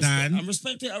 Wind it down. I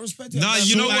respect it. I respect it. Nah, Man,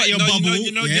 you know Sort out what? your No, bubble.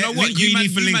 you know what? Link You who man,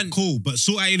 need for you link, man. cool. But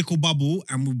sort out your little bubble,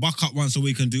 and we'll buck up once so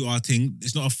we can do our thing.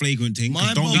 It's not a flagrant thing. 'cause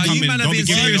My don't be bubble- coming. you man have Don't be been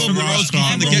giving me serious no from the rascal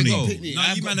Roski from the Ronnie. get-go.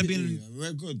 Nah, you man have been.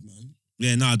 We're good, man.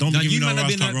 Yeah, nah, don't Now be you giving me man no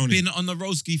have rascal Ronnie. been on the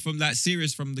Roski from like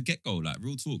serious from the get go, like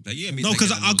real talk. Like you ain't been No, taking because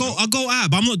that I little go out,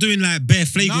 but I'm not doing like bare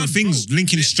flagrant Nah, things, bro.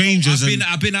 linking Bro, strangers.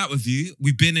 I've been out with you.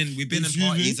 We've been in Excuse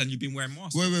parties me? and you've been wearing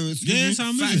masks. Wait. Excuse Yeah, me. so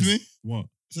I'm Excuse moving. me. What?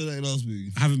 Say that last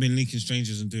week. I haven't been linking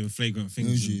strangers and doing flagrant Oh,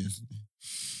 things. she in is.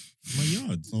 my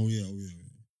yard. Oh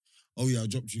yeah. I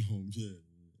dropped you home. Yeah.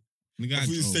 Nigga, I thought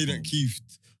you oh, stayed bro. at Keith.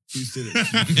 You stayed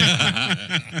at Keith.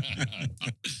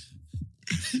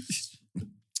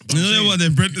 You know what?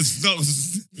 Then Brent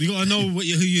stops. You gotta know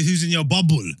who's in your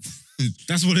bubble.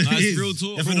 That's what it Nah, it's is. real talk.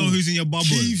 You have to know who's in your bubble.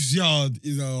 Keith's yard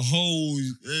is a whole.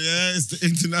 Yeah, it's the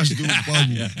international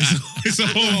bubble. It's a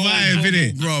whole vibe,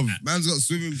 innit? Bro, man's got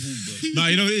swimming pool, bro. No,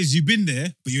 you know what it is. You've been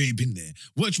there, but you ain't been there.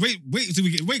 Wait till we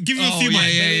get. Wait, give me a Oh, few yeah,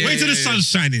 months. yeah, Wait till the yeah. sun's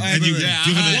shining, Alright, and wait, you're wait.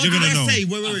 gonna What you're did gonna I know. say?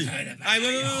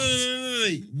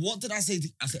 Wait. What did I say?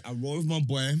 I said I roll with my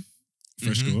boy.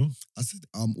 Fresh girl. I said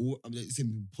I'm like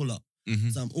saying pull up.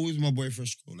 Mhm. So I'm always with my boy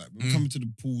Fresh Girl. Like we're coming to the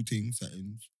pool thing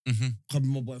settings. Mhm.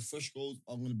 Coming with my boy Fresh Girl.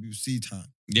 I'm gonna be with C Time.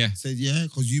 Yeah. I said yeah,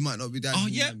 because you might not be that. Oh,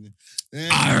 yeah. All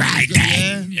right,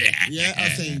 then. Yeah. I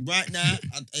say right now.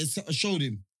 I showed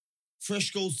him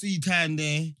Fresh Girl C Time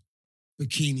there.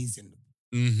 Bikinis in them.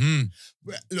 Mm-hmm.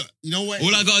 Look, you know what?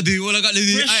 All I gotta do.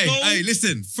 Fresh Hey, Gold. hey,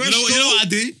 listen. Fresh You know Gold. what I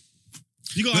do?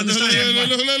 You gotta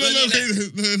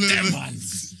understand. Them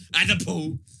ones at the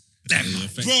pool. Them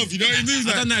ones. Bro, you know what it is?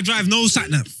 I done that drive, no sat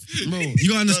nav. Bro, You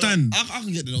gotta understand. I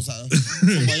can get the nose out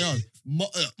from my yard.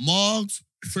 Margs,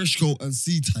 Fresh Gold, and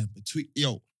C Time between.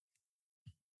 Yo,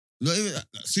 Not even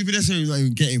super necessary. Not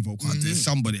even getting involved. There's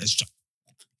somebody that's just.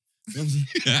 You know what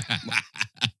I'm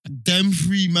saying? Them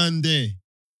 3 man there.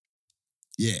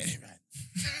 Yeah.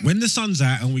 When the sun's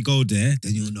out and we go there,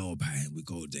 then you'll know about it. We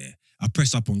go there. I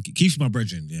press up on Keith's my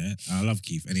brethren, yeah. I love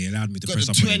Keith, and he allowed me to Got press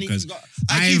the up on him 20 because got-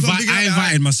 I Keith, I'm big up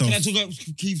invited that. myself. Can I talk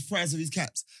about Keith's price of his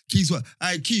caps? Keith's what?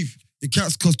 Hey, Keith, the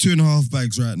caps cost 2.5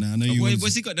 bags right now. I know you want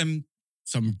What's he got them?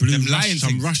 Some blue Them Russian, lion some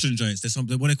things. Russian joints. There's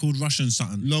something what they called Russian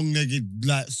something. long-legged,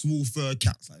 like small fur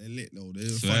caps. Like they're lit though. They're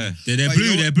Swear. funny. They're But blue.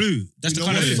 you know They're blue. That's you the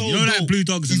know colour. what's so You know, like dope? blue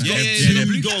dogs and He's that. got Yeah, they're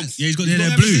two blue. dogs. Yeah, he's got. He's They're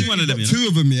got blue. seen one of them, He's you got know?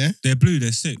 2 of them, yeah. They're blue.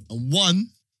 They're sick. And one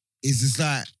is just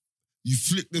like you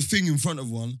flick the thing in front of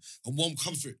one, and one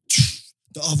comes through it.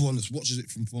 The other one just watches it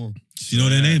from far. Do you know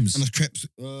their names? And it's creps.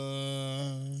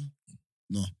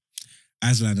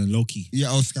 Aslan and Loki.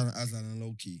 Yeah, I was scanning Aslan and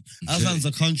Loki. Aslan's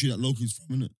the country that Loki's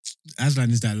from, isn't it?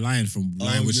 Aslan is that lion from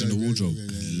Lion Witch in the Wardrobe.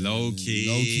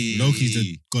 Loki. Loki's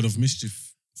the god of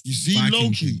mischief. You see Viking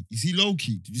Loki. king. You see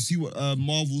Loki. Did you see what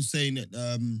Marvel's saying that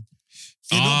they're not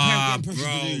Ah, getting pressure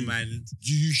to bro, do? man.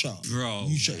 You shut up. Bro.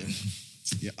 You shut up.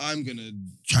 Yeah, I'm gonna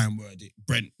try and word it.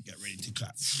 Brent, get ready to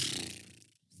clap.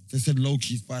 They said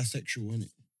Loki's bisexual, isn't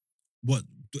it? What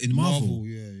in Marvel?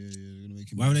 Yeah. They're gonna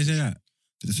make him Why would they say that?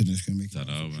 They said it's gonna make him Don't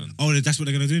know, bisexual. man. Oh, that's what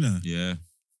they're gonna do now. Yeah.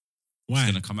 Why?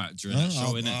 He's gonna come out during that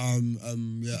show, innit?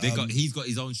 Yeah, He's got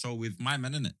his own show with my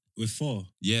man, innit? With 4.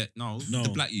 Yeah, no, No. the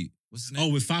black youth. What's his name?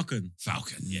 Oh, with Falcon.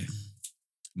 Falcon, yeah.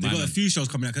 They My got man. a few shows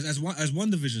coming out because as One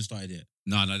Division started yet.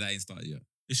 No, that ain't started yet.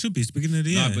 It should be. It's the beginning of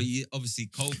the year. No, but obviously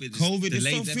COVID. COVID, they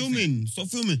delayed stop everything. filming. Stop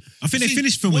filming. I think they See,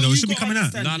 finished filming what though. It you should be gotta coming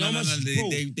out. understand, No, you know no, how no, much-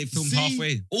 bro, they filmed see,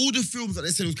 halfway. All the films that they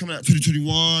said was coming out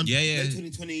 2021. Yeah, yeah.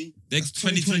 2020. They're that's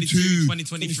 2022,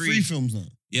 2023. 23 films now.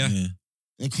 Yeah.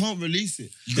 They can't release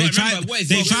it. You They gotta tried. remember, what is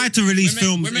They it? tried to release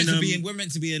films We're meant in. to be in. We're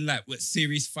meant to be in like what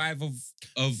series 5 of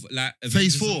like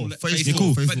Phase Avengers 4, and all that- phase Yeah, 4,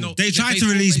 cool. phase But 4. no, They is it tried phase to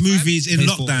 4, release phase 5? movies in Phase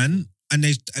 4. lockdown, and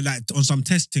they like on some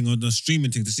testing on the streaming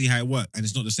thing to see how it worked, and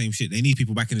it's not the same shit. They need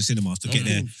people back in the cinemas to get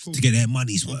their Cool. to get their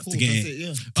money's Of worth, course, to get that's it. it,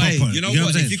 yeah. Hey, proper. you know I'm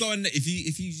what? saying? If you go on, if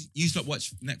you used to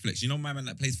watch Netflix, you know my man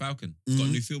that plays Falcon. He's got a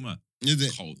Mhm. new film out. Is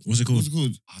it? Cold. What's it called? What's it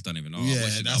called? I don't even know. Yeah, I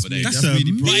watched it the that's other day. me. That's That's a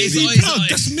really meaty But it's- plug.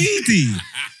 That's meaty.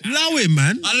 Allow it,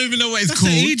 man. I don't even know what it's That's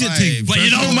called. an idiot thing. But you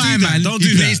First know of all, my do that. man. Don't he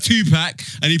do plays that. Tupac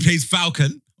and he plays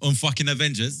Falcon on fucking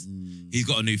Avengers. He's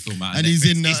got a new film out. on And he's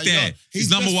Netflix. in. He's there. His He's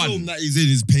number best one. film that he's in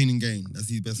is Pain and Gain. That's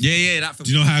his best. Yeah, that film.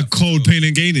 Do you know how cold Pain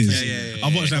and Gain is? Yeah.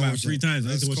 I've watched that Go about watch 3 it. times. I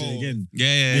need to That's watch it cold. again.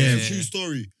 Yeah. True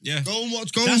story. Yeah. Go and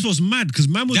watch. Go. That's what's mad because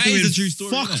man was That is doing a true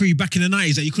story, fuckery back in the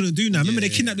 90s that you couldn't do now. Remember they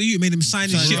Yeah. kidnapped the youth, made him sign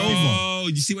his Sign shit it over. Oh,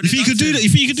 you see what You they think you done could to do that? him? You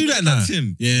think you could do See what that they now? done to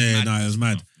him? Yeah, no, it was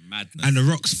mad. Madness. And the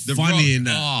Rock's The funny Rock- in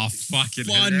that. Oh, fucking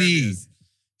Funny. hilarious.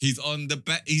 He's on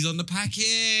the He's on the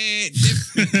packet.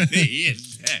 Definitely.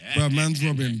 Bro, man's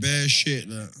robbing bare shit.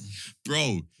 Like.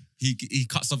 Bro, he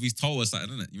cuts off his toe or something,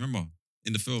 isn't it? You remember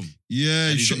in the film? Yeah,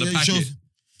 And he's on the he packet. shows-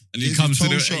 And he Gets comes his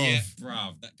to the toe shot yeah, off.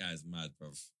 bruv, that guy's mad,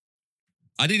 bruv.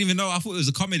 I didn't even know. I thought it was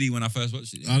a comedy when I first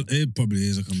watched it. It probably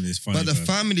is a comedy. It's funny. But the bro.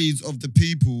 families of the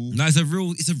people, No, it's a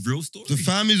real story. the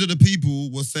families of the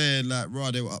people were saying like,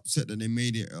 right, they were upset that they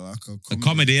made it like a a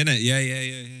comedy, innit?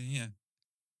 Yeah.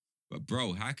 But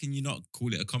bro, how can you not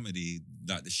call it a comedy?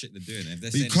 Like the shit they're doing. If they're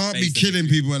But you saying can't it's be based on killing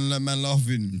the- people and like, man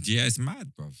laughing. Yeah, it's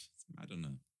mad, bruv. It's mad, I don't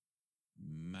know.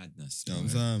 Madness. You know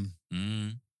what bro. I'm saying?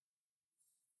 Mm.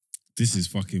 This is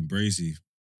fucking brazy.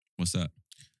 What's that?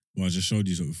 Well, I just showed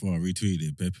you something before. I retweeted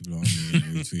it. Bare people are on me and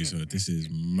retweet. So this is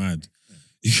mad.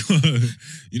 You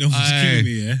know what's Aye. killing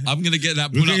me, yeah? I'm gonna get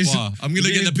that Look pull at up his- bar. I'm gonna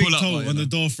Look at get the his big pull up toe bar. you on the know?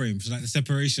 door frame. So like the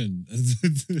separation.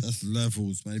 That's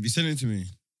levels, man. If you send it to me,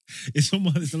 It's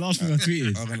the last thing I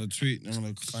tweeted. I'm gonna tweet. I'm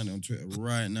gonna find it on Twitter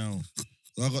right now.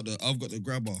 I've got the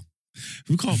grabber.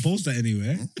 We can't post that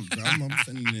anywhere. I'm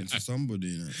sending it to somebody.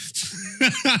 You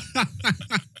know?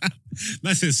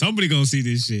 That's it. Somebody gonna see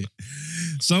this shit.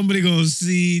 Somebody gonna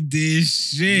see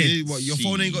this shit. Yeah, what? Your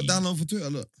phone ain't got download for Twitter?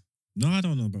 Look, No, I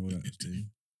don't know about what that is, dude.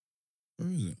 where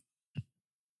is it?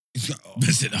 It's got,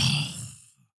 That's it.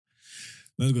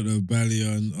 Man's got the belly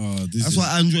on. That's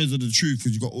why Androids are the truth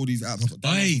because you got all these apps. I've got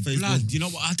download Hey, for Facebook. blood, you know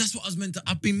what? That's what I was meant to.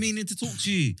 I've been meaning to talk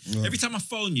to you. Yeah. Every time I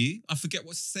phone you, I forget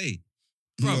what to say.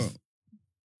 Bro,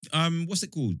 Yeah. what's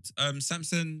it called?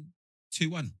 Samsung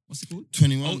 2.1. What's it called?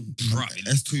 21. Oh, bro, it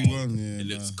looks S21. cold. Yeah, It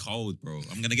looks nah. cold, bro.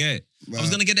 I'm gonna get it. Nah. I was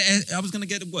gonna get it. I was gonna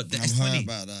get the what? The I'm hurt S20.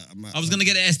 about that. I was gonna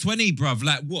get the S20, bruv.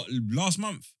 Like what? Last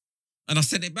month, and I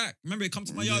sent it back. Remember, it come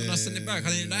to my yard and I sent it back. I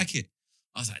didn't Yeah. like it.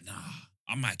 I was like, nah.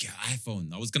 I might get an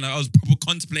iPhone. I was proper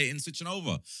contemplating switching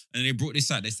over, and they brought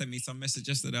this out. They sent me some message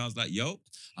yesterday. I was like, yo,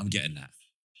 I'm getting that.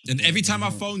 And every time I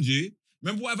phoned you,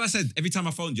 remember what have I said? Every time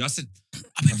I phoned you, I said,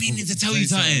 I've been meaning to tell you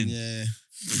something. Yeah.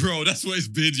 Bro, that's what it's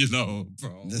been, you know,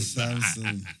 bro. The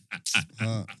Samsung.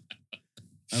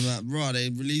 I'm like, bro, they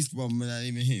released one without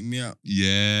even hitting me up.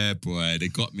 Yeah, boy, they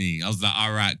got me. I was like,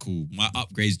 all right, cool. My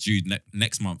upgrade's due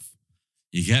next month.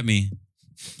 You get me?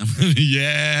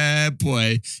 Yeah,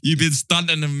 boy. You've been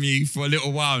stunting on me for a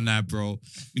little while now, bro.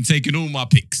 Been taking all my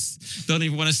pics. Don't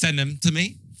even want to send them to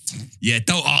me. Yeah,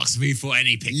 don't ask me for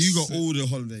any pics. You got all the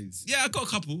holidays. Yeah, I got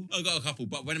a couple.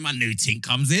 But when my new team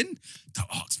comes in, don't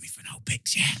ask me for no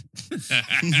pics, yeah?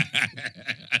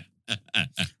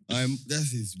 That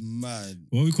is mad.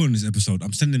 What are we calling this episode?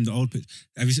 I'm sending him the old picture.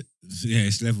 Have you? Yeah,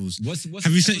 it's levels. What's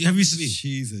Have you sent? Have you?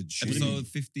 She's a G. Episode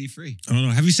 53. I don't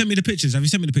know. Have you sent me the pictures? Have you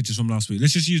sent me the pictures from last week?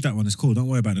 Let's just use that one. It's cool. Don't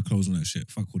worry about the clothes and that shit.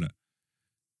 Fuck all that.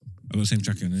 I got the same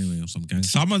jacket on anyway or some gang.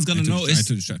 Someone's gonna I notice.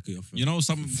 took the jacket off. You know,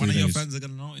 one of your fans are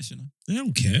gonna notice, you know. They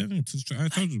don't care. I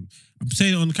told you. I'm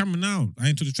saying it on the camera now. I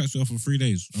ain't took the tracksuit off for 3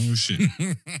 days. I don't give a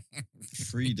shit.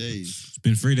 3 days. It's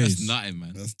been 3 days. That's nothing,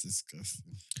 man. That's disgusting.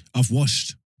 I've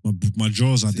washed. My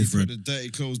drawers are So you different. put the dirty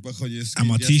clothes back on your skin. And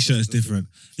my Yes, t-shirt is that's different.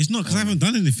 It's not because I Oh. haven't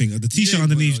done anything. The t-shirt Yeah,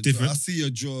 underneath is but different. I see your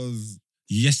drawers.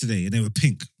 Yesterday, and they were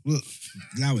pink. Look,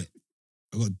 allow it.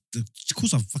 Of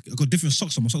course, I got different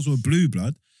socks on. My socks were blue,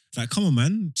 blood. Like, come on,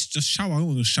 man. Just shower. I don't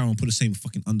want to shower and put the same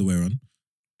fucking underwear on.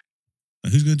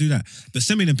 Like, who's going to do that? But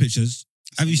send me them pictures.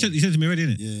 You sent to me already,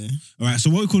 innit? Yeah. All right, so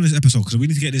what are we calling this episode? Because we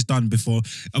need to get this done before.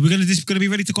 Are we going to be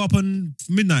ready to go up on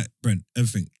midnight, Brent?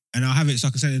 Everything. And I'll have it so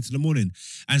I can send it into the morning.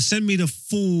 And send me the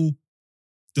full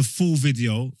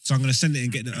video. So I'm going to send it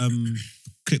and get the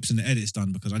clips and the edits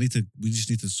done because we just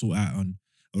need to sort out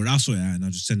or I'll sort it out and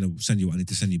I'll just send you what I need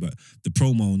to send you. But the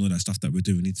promo and all that stuff that we're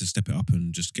doing, we need to step it up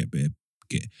and just get the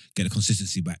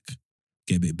consistency back.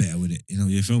 Get a bit better with it. You know,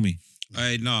 you feel me?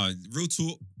 Hey, no, real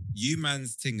talk. You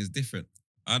man's thing is different.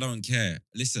 I don't care.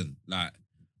 Listen, like,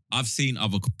 I've seen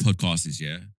other podcasters,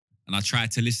 yeah, and I try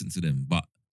to listen to them, but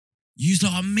you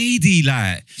lot are meaty,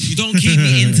 like, you don't keep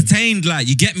me entertained, like,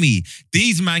 you get me?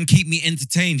 These man keep me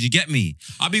entertained, you get me?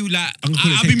 I'll be like,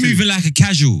 I'll be moving like a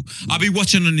casual. I'll be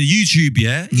watching on the YouTube,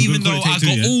 yeah? Even though I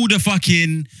got all the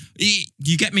fucking,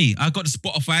 you get me? I got the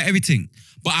Spotify, everything.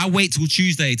 But I wait till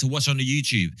Tuesday to watch on the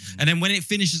YouTube. And then when it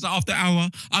finishes after hour,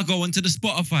 I go onto the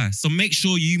Spotify. So make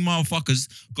sure you motherfuckers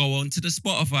go onto the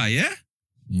Spotify, yeah?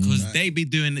 Because they be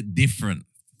doing it different.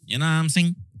 You know what I'm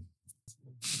saying?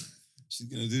 She's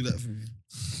going to do that for me.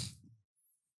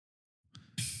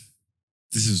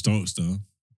 This is jokes though.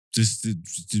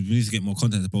 We need to get more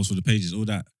content to post for the pages, all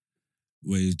that.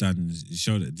 Where he's done, he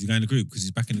showed it. He's going in the group because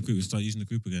he's back in the group. We start using the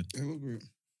group again. Hey, what group?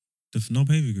 The no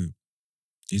behavior group.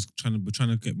 We're trying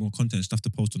to get more content, stuff to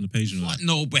post on the page. And all What that.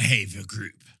 no behavior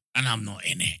group? And I'm not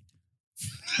in it.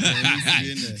 Yeah,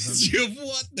 it needs to be in there.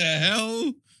 What the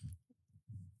hell?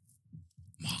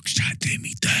 Mark's trying to do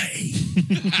me dirty.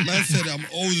 Man said I'm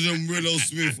older than Willow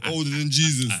Smith, older than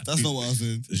Jesus. That's not what I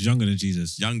said. It's younger than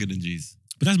Jesus. Younger than G's.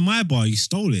 But that's my bar. You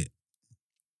stole it.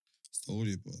 Stole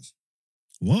it, boss.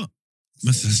 What?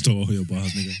 I stole all your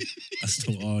bars, nigga. I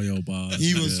stole all your bars.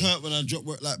 He was nigga. hurt when I dropped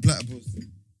work like platypus.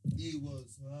 He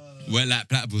was hurt. We're like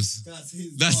platypus. That's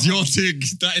his That's bar. your thing.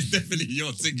 That is definitely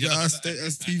your thing.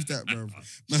 That's teeth that, bro.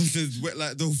 Man says wet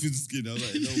like dolphin skin. I was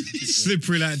like, no.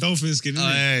 Slippery like dolphin skin, isn't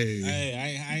it? Hey.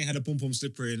 Hey, I ain't had a pom pom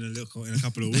slippery in a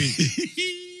couple of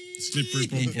weeks. Slippery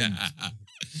pom pom.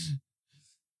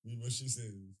 Read what she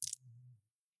says.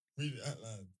 Read it out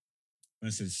loud. I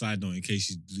said, side note, in case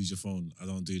you lose your phone, I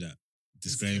don't do that.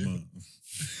 Disclaimer.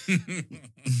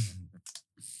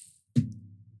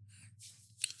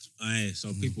 Aye,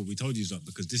 so people, we told you that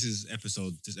because this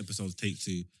episode's take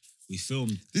 2. We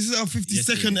filmed. This is our 52nd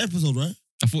Yesterday. episode, right?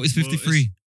 I thought it's 53.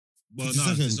 Well, 50 no,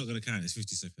 seconds. it's not going to count. It's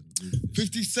 52nd.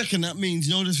 52nd, that means,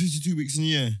 you know there's 52 weeks in a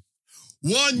year?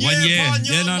 1 year, 1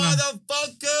 year. Yeah, no.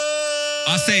 motherfucker!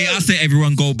 I say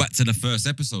everyone go back to the first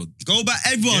episode. Go back,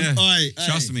 everyone. Yeah. Aye,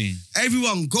 Trust me.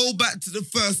 Everyone, go back to the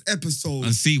first episode.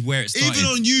 And see where it started. Even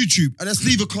on YouTube. And let's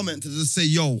leave a comment to just say,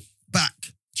 yo, back.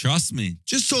 Trust me.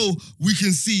 Just so we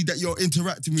can see that you're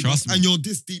interacting with Trust us me. and you're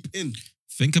this deep in.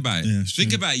 Think about it. Yeah, it's Think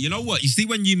true. about it. You know what? You see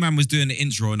when you man was doing the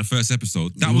intro in the first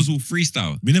episode, that was all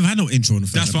freestyle. We never had no intro in the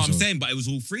first That's what I'm episode. saying, but it was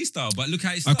all freestyle. But look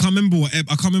how it I started. can't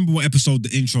remember what episode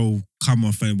the intro come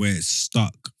off and where it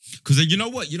stuck. Because you know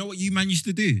what? You know what you man used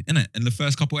to do, innit? In the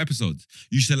first couple episodes,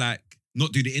 you used to like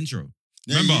not do the intro.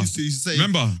 Yeah, Remember? You used to say,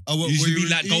 Remember? oh, You used to be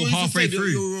like go halfway through.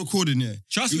 You were recording, yeah.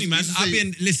 Trust You me, used man.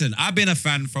 to say- I've been a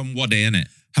fan from Wade, innit?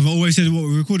 Have I always said what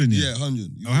we're recording here? Yeah, 100.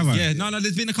 Oh, have I? Yeah, no,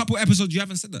 there's been a couple episodes you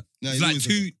haven't said that. No, It's you like always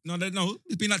two. said No, there's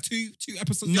been like two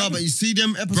episodes. you No, haven't. but you see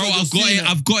them episodes. Bro, you're I've got seeing it.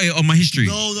 I've got it on my history.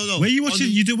 No. Where you On watching?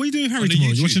 the- What are you doing with Harry on the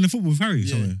tomorrow? You YouTube. watching the football with Harry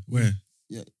Yeah. somewhere? Where?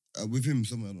 with him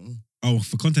somewhere, I don't know. Oh,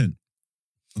 for content.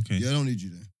 Okay. Yeah, I don't need you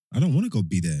there. I don't want to go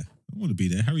be there. I want to be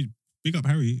there. Harry, big up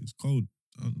Harry. It's cold.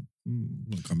 I'm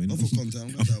not coming. Not for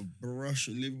content. I'm going to brush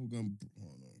at Liverpool going. Oh,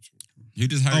 no. Who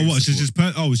does Harry Oh, what? It's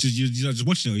support? it's just you're just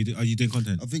watching it. Or are you doing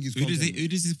content? I think it's Who does content.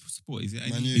 he support? Is it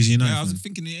Man any? U. He's a United Yeah, I was fan.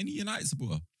 thinking any United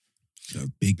supporter. A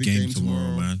big game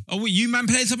tomorrow, man. Oh, wait, you man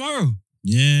play tomorrow?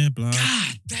 Yeah, blood.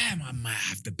 God damn, I might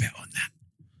have to bet on that.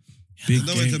 Big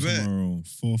know where game to bet. tomorrow.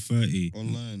 4:30.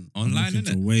 Online. Online, I'm looking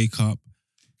innit? to wake up.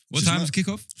 What Just time's like-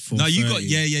 kickoff? No, you got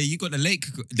 4:30. you got the late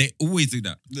kickoff. They always do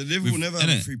that. The Liverpool With- never have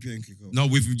a innit? 3 p.m. kickoff. No,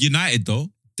 with United though,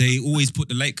 they always put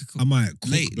the late kickoff. I might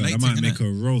cook, Late- blood. late I might thing, make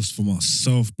a roast for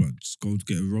myself, blood. Just go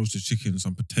get a roasted chicken,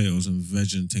 some potatoes and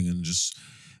veg and thing, and just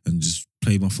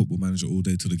play my football manager all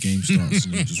day till the game starts,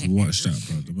 and then just watch that,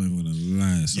 blood. I'm not even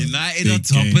gonna lie. son. United Big on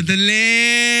top game. of the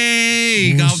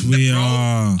league. Of course we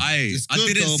are. It's I good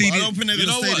didn't though, see but I the- don't think they're you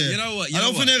gonna know stay what? there. You know what? I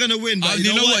don't think they're gonna win. But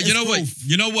You know what? You know what?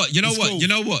 You know what? You know It's what? growth. You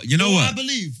know what? You know I what?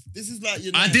 believe this is like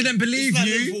United. I didn't believe It's like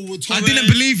you. Liverpool with I Torres. didn't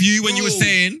believe you when you were Bro,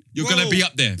 saying you're gonna be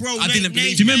up there. bro, I didn't Nate,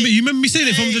 believe Do you you. remember? You remember me saying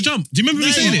it from the Nate. jump? Do you remember me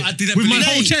Nate. saying it I didn't with my believe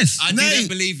whole you. chest? I Nate. didn't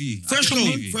believe you. I Fresco,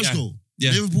 didn't believe you. Fresco.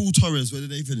 Yeah. Liverpool Torres, where did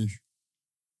they finish?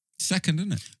 Second,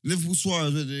 isn't it? Liverpool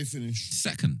Suarez, where did they finish?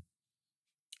 Second.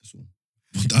 That's all.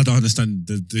 I don't understand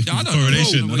the Yeah, I don't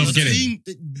correlation. know. I don't The get it. team,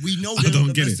 we know I they're don't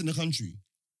not the get best it. in the country.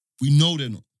 We know they're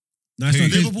not. No, it's Who?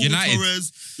 not Liverpool United.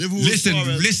 Torres, Liverpool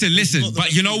Suarez. Listen. is not the But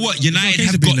best you know in what? the United okay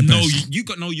to have be got the no. best. You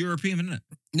got no European, innit?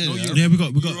 Yeah, No, yeah. Yeah, we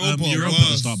got Europa to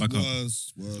worse, start back up.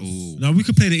 worse. Ooh. No, we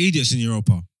could play the idiots in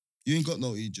Europa. You ain't got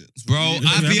no Egypt. Bro, Yeah,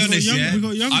 I'll we be got honest, young- yeah. we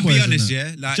got young I'll boys be in honest, that.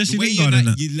 yeah. Like Jesse the way Lingard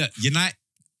in Unite.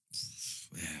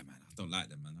 Yeah, man, I don't like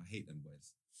them, man. I hate them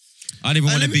boys. I don't even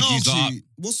want to big use that up.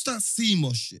 What's that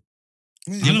CMOS shit?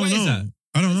 I Yeah, don't what is know. that?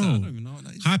 I don't I know. don't even know what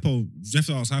that is. Hypo. Jeff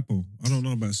asked Hypo. I don't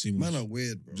know about Seymour. Man are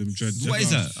weird, bro. Them dreads. What is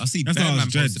that? I see That's Bear not Man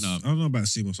dreads. posting I up. don't know about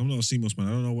CMOS. I'm not a CMOS man.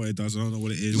 I don't know what it does. I don't know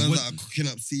what it is. Man What- that are cooking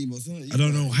up CMOS. I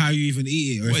don't know how you even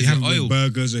eat it, or What if is you have it, it with oil?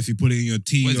 burgers, or if you put it in your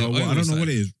tea, What is it, or what. oil I don't know or what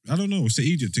it is. I don't know. It's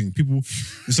the idiot thing. People,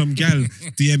 there's some gal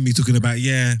DM me talking about,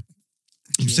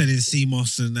 I'm selling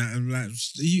CMOS and that. I'm like,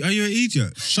 are you an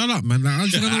idiot? Shut up, man. Like, I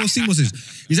don't know what CMOS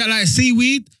is. Is that like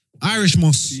seaweed? Irish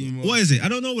moss? CMOS. What is it? I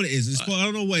don't know what it is. I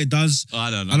don't know what it does.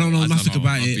 I don't know. I don't know nothing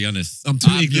about I'll it. be honest. I'm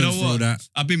too You ignorant know for all what? that.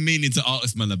 I've been meaning to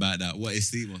ask man about that. What is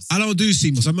CMOS? I don't do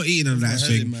CMOS. I'm not eating none of that That's my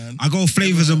thing. head, man. I go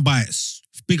flavors Never- and bites.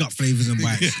 Big up flavors and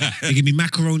bites. They give me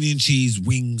macaroni and cheese,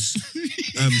 wings,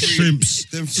 shrimps,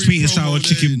 Them free sweet and promo sour there,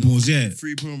 chicken you know. balls. Yeah.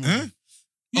 Free promo. Huh?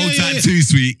 Oh, Yeah. too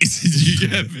sweet. you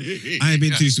get me? I ain't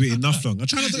been too sweet enough long.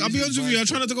 I'll be honest with you. I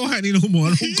try not to go Hackney no more.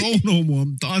 I don't go no more.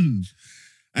 I'm done.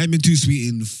 I ain't been too sweet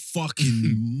in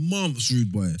fucking months,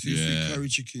 rude boy. Too Yeah. sweet curry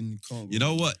chicken. You can't go. You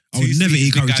know what? I would Too never sweet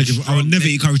eat been curry going chicken. I would strong. never They-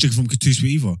 eat curry chicken from too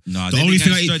sweet either. No, The they've only been thing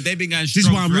going I eat- strong- they've been going This is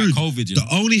strong what I'm throughout rude. COVID. You The know?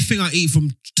 only thing I eat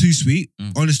from too sweet,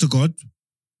 Mm. honest to God,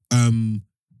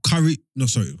 curry. No,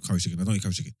 sorry, curry chicken. I don't eat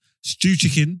curry chicken. Stew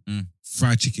chicken, Mm.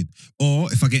 fried chicken,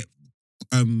 or if I get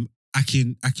ackee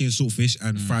and saltfish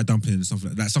and Mm. fried dumpling and stuff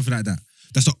like that. Something like that.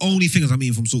 That's the only thing I'm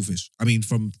eating from saltfish. I mean,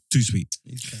 from too sweet.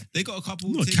 They got a couple.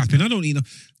 I'm not things, capping. man. I don't eat. Like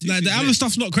sweet, the other yeah.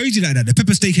 stuff's not crazy like that. The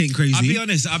pepper steak ain't crazy. I'll be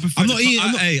honest. I prefer. I'm not eating-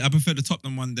 I'm not- I prefer the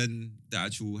Tottenham one than the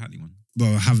actual Hackney one.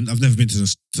 Well, I've never been to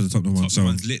the Tottenham one, Tottenham so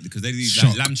one's lit because they do shock.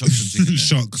 like lamb chops and chicken. there.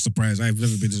 Shock, surprise. I've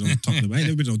never been to no Tottenham. I ain't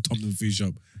never been to no Tottenham food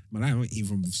shop. Man, I haven't eaten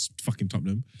from fucking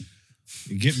Tottenham.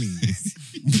 You get me?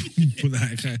 But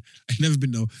like, I've never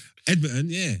been no Edmonton.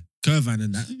 Yeah, Curvan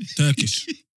and that Turkish.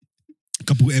 A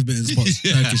couple of Edmonton spots,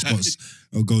 Turkish spots.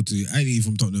 I'll go to. I ain't eating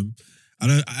from Tottenham.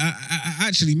 I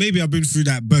actually maybe I've been through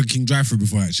that Burger King drive-through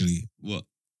before. Actually, What?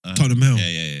 Tottenham Hill.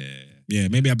 Yeah. Yeah,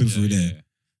 maybe I've been through Yeah, there. yeah.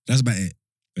 That's about it.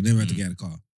 I never had to Mm. get in the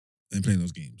car and playing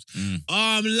those games. Mm.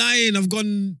 Oh, I'm lying. I've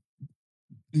gone.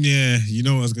 Yeah, you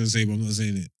know what I was gonna say, but I'm not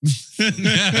saying it.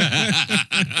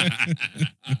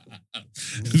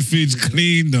 The food's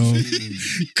clean though.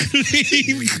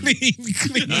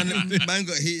 clean. Man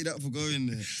got heated up for going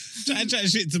there. Try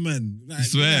shit to man. Like,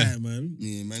 Swear. yeah, man.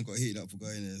 Yeah, man got heated up for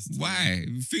going there. Why?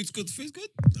 Food's good.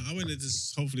 I went there to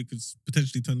hopefully could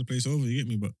potentially turn the place over. You get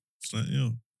me? But it's like,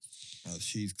 Oh,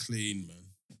 she's clean, man.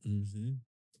 Mm-hmm.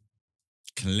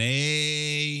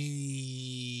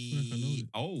 Clay.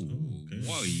 Oh, okay.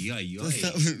 whoa, yeah.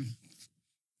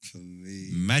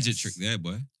 Clean. Magic trick there,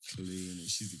 boy. Clean.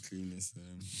 She's the cleanest,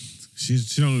 man. She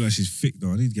don't look like she's thick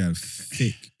though. I need to get her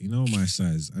thick. You know my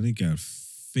size. I need to get her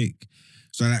thick.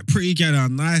 So like pretty girl are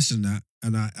nice and that,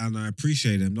 and I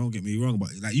appreciate them. Don't get me wrong, but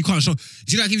like you can't show.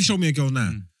 See, like if you show me a girl now,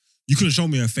 Mm. you couldn't show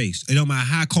me her face. It don't matter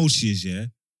how cold she is. Yeah,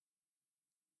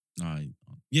 No,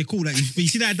 Yeah, cool. Like, but you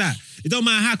see that. It don't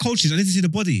matter how coaches. I need to see the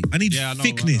body. I need Yeah, I know,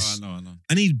 thickness. I know.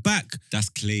 I need back. That's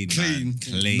clean. Man.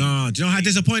 Clean. Nah, do you know how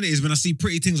disappointed it is when I see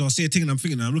pretty things or I see a thing and I'm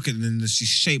thinking, I'm looking and then she's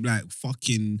shaped like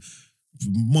fucking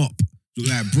mop, look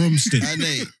like broomstick. And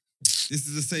Nate, this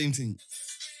is the same thing.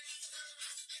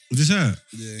 Was this her?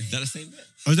 Yeah. Is that the same bit?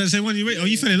 Oh, is that the same one you rate? Oh,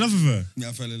 you fell in love with her? Yeah,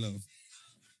 I fell in love.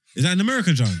 Is that an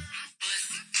American John?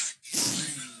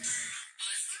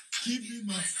 Give me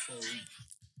my phone.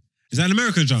 Is that an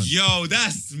American John? Yo,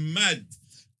 that's mad.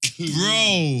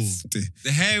 Bro.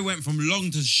 The hair went from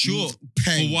long to short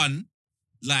Pang. for one.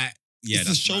 Like, yeah, It's a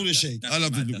that's shoulder mad. shake. That's I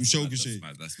love the mad, little that's shoulder mad, shake.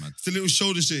 That's mad. It's a little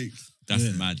shoulder shake. That's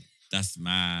Yeah. mad. That's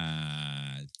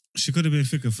mad. She could have been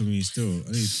thicker for me still.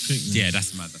 I need thickness. Yeah,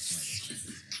 that's mad. That's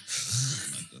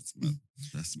mad.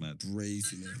 That's mad.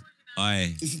 Crazy, man.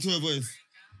 Aye. Listen to her voice.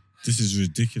 This is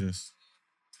ridiculous.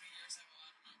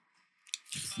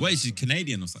 What is she,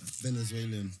 Canadian or something?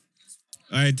 Venezuelan.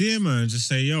 Alright, dear man, just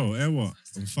say, yo, what?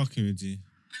 I'm fucking with you.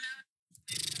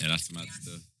 Yeah, that's mad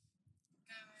still.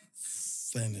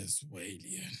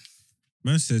 Venezuelan.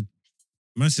 Man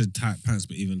said tight pants,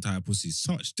 but even tight pussy.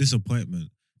 Such disappointment.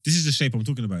 This is the shape I'm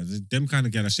talking about. Them kind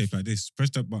of get a shape like this. Press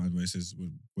that button where it says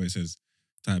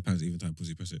tight pants, even tight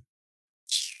pussy. Press it.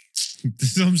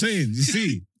 This is what I'm saying. You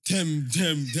see? Them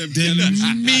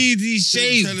The meaty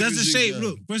shape. That's the television, shape. yeah.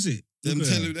 Look, press it. Look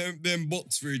at that. them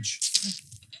box fridge.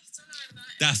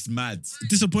 That's mad.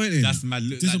 Disappointing. That's mad.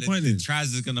 Look, Disappointing. Like the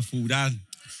trousers gonna fall down.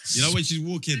 You know when she's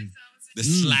walking, the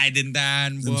sliding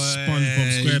down, Them boy.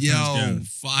 SpongeBob SquarePants, Yo, girl.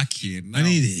 fucking. I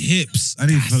need hips. I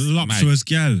need That's voluptuous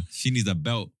gal. She needs a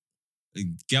belt.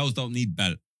 Girls don't need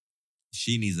belt.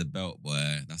 She needs a belt,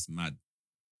 boy. That's mad.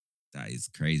 That is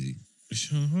crazy.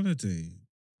 She's on holiday.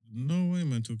 No way,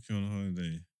 man, took you on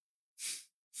holiday.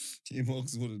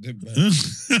 J-Mox one of them, man.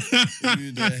 Huh?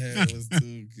 Who the hell was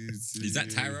talking to Is that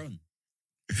you? Tyrone?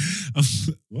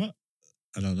 What?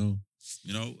 I don't know.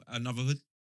 You know, another hood?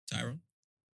 Tyrone?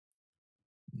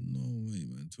 No way,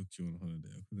 man, took you on holiday.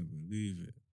 I couldn't believe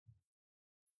it.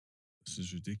 This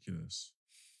is ridiculous.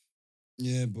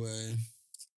 Yeah, boy.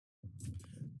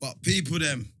 But people,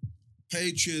 them,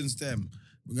 Patreons, them,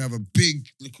 we're gonna have a big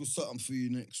little something for you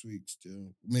next week still.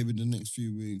 Maybe the next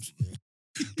few weeks.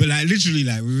 But like literally,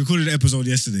 like we recorded an episode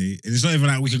yesterday, and it's not even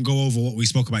like we can go over what we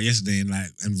spoke about yesterday and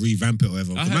revamp it or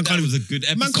whatever. I 'Cause heard man that can't was even, a good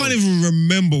episode. man can't even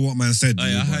remember what man said. Oh,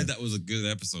 yeah, I boy. heard that was a good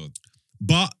episode.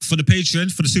 But for the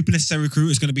Patreon, for the Super Necessary Crew,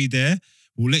 it's going to be there.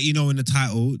 We'll let you know in the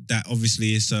title that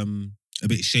obviously it's a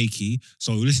bit shaky.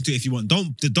 So listen to it if you want.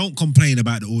 Don't complain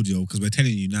about the audio because we're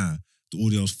telling you now the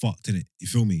audio's fucked, innit? You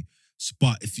feel me?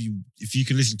 But if you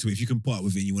can listen to it, if you can put up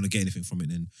with it and you want to get anything from it,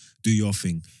 then do your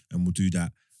thing and we'll do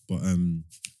that. But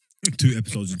 2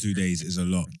 episodes in 2 days is a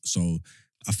lot. So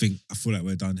I feel like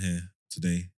we're done here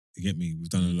today. You get me? We've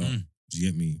done a lot. You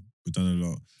get me? We've done a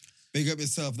lot. Big up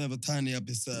yourself, never tiny up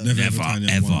yourself. Never Never, ever, tiny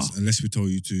at ever. once, unless we told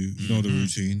you to. You know the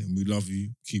routine, and we love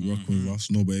you. Keep rocking with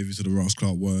us. No behavior to the Ross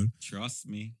Clark world. Trust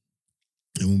me.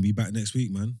 And we'll be back next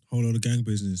week, man. Whole lot of gang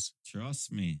business.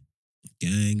 Trust me.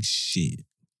 Gang shit.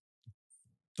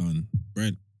 Done.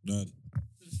 Brent, done.